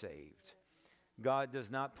shall be saved. God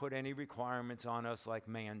does not put any requirements on us like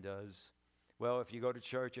man does. Well, if you go to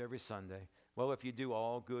church every Sunday, well, if you do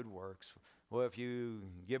all good works, well, if you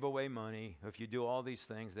give away money, if you do all these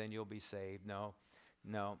things, then you'll be saved. No,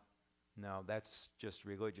 that's just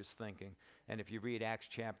religious thinking. And if you read Acts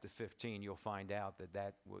chapter 15, you'll find out that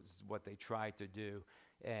that was what they tried to do,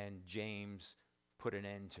 and James put an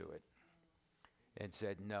end to it and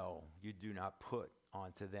said, no, you do not put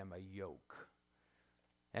onto them a yoke.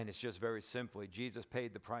 And it's just very simply, Jesus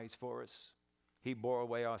paid the price for us. He bore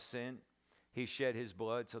away our sin. He shed his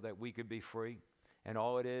blood so that we could be free. And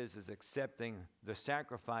all it is accepting the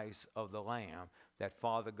sacrifice of the Lamb that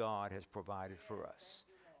Father God has provided for us.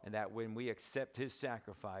 And that when we accept his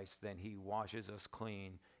sacrifice, then he washes us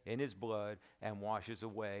clean in his blood and washes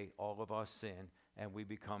away all of our sin, and we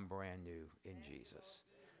become brand new in Jesus.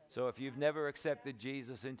 So if you've never accepted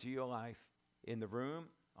Jesus into your life, in the room,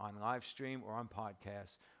 on live stream, or on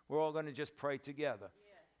podcast, we're all going to just pray together.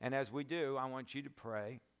 And as we do, I want you to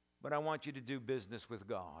pray, but I want you to do business with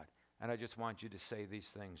God. And I just want you to say these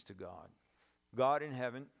things to God. God in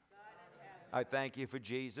heaven, I thank you for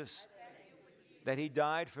Jesus, that he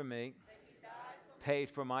died for me, paid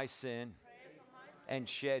for my sin, and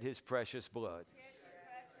shed his precious blood.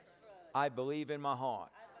 I believe in my heart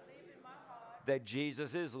that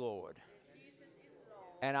Jesus is Lord.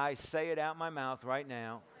 And I say it out my mouth right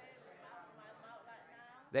now,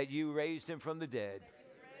 that you raised him from the dead,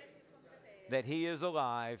 that he is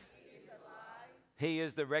alive. He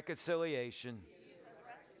is the reconciliation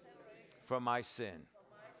for my sin.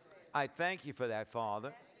 I thank you for that,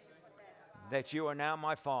 Father, that you are now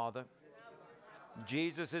my Father.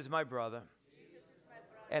 Jesus is my brother,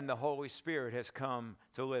 and the Holy Spirit has come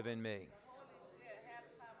to live in me.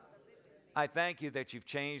 I thank you that you've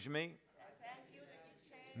changed me,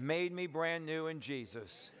 made me brand new in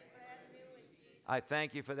Jesus. I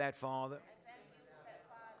thank you for that, Father.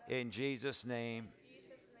 In Jesus' name,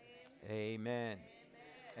 amen.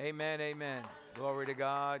 Amen, amen. Glory to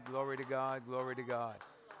God, glory to God, glory to God.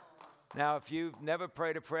 Now, if you've never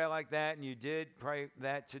prayed a prayer like that and you did pray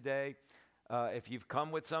that today, if you've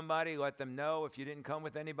come with somebody, let them know. If you didn't come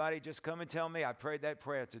with anybody, just come and tell me, I prayed that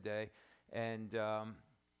prayer today. And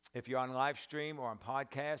if you're on live stream or on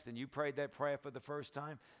podcast and you prayed that prayer for the first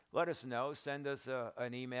time, let us know. Send us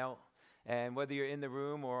an email. And whether you're in the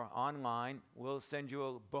room or online, we'll send you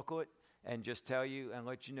a booklet and just tell you and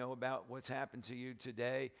let you know about what's happened to you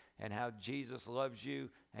today and how Jesus loves you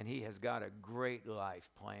and he has got a great life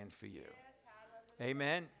planned for you. Yes,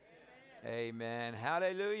 amen? Amen.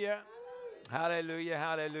 Hallelujah. Hallelujah.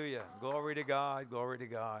 Hallelujah. Glory to God. Glory to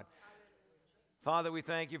God. Father, we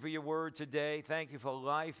thank you for your word today. Thank you for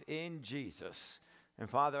life in Jesus. And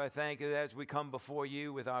Father, I thank you that as we come before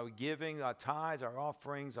you with our giving, our tithes, our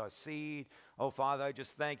offerings, our seed. Oh, Father, I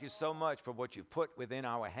just thank you so much for what you put within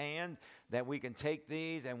our hand, that we can take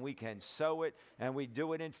these and we can sow it, and we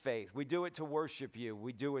do it in faith. We do it to worship you.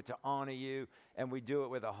 We do it to honor you, and we do it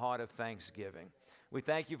with a heart of thanksgiving. We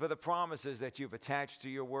thank you for the promises that you've attached to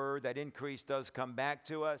your word, that increase does come back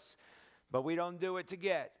to us. But we don't do it to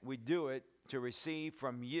get. We do it to receive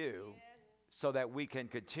from you, so that we can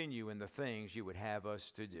continue in the things you would have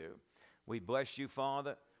us to do. We bless you,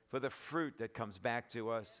 Father, for the fruit that comes back to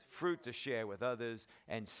us, fruit to share with others,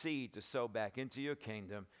 and seed to sow back into your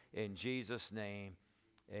kingdom. In Jesus' name,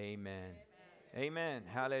 amen. Amen.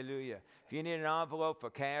 Hallelujah. If you need an envelope for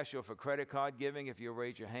cash or for credit card giving, if you'll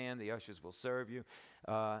raise your hand, the ushers will serve you.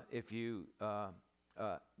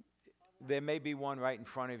 There may be one right in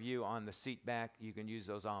front of you on the seat back. You can use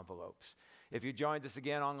those envelopes. If you joined us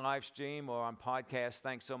again on live stream or on podcast,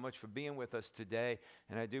 thanks so much for being with us today.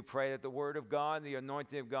 And I do pray that the Word of God and the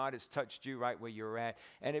anointing of God has touched you right where you're at.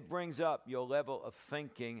 And it brings up your level of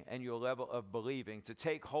thinking and your level of believing to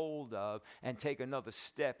take hold of and take another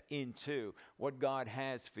step into what God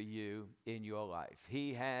has for you in your life.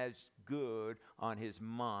 He has good on his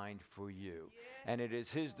mind for you. And it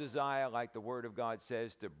is his desire, like the Word of God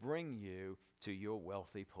says, to bring you to your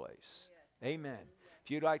wealthy place. Amen. If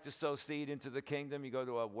you'd like to sow seed into the kingdom, you go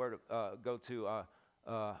to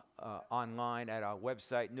online at our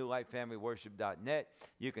website, newlifefamilyworship.net.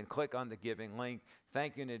 You can click on the giving link.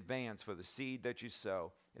 Thank you in advance for the seed that you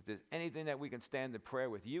sow. If there's anything that we can stand in prayer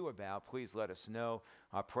with you about, please let us know.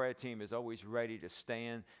 Our prayer team is always ready to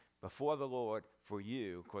stand before the Lord for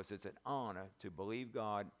you, because it's an honor to believe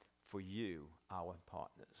God for you, our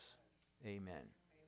partners. Amen.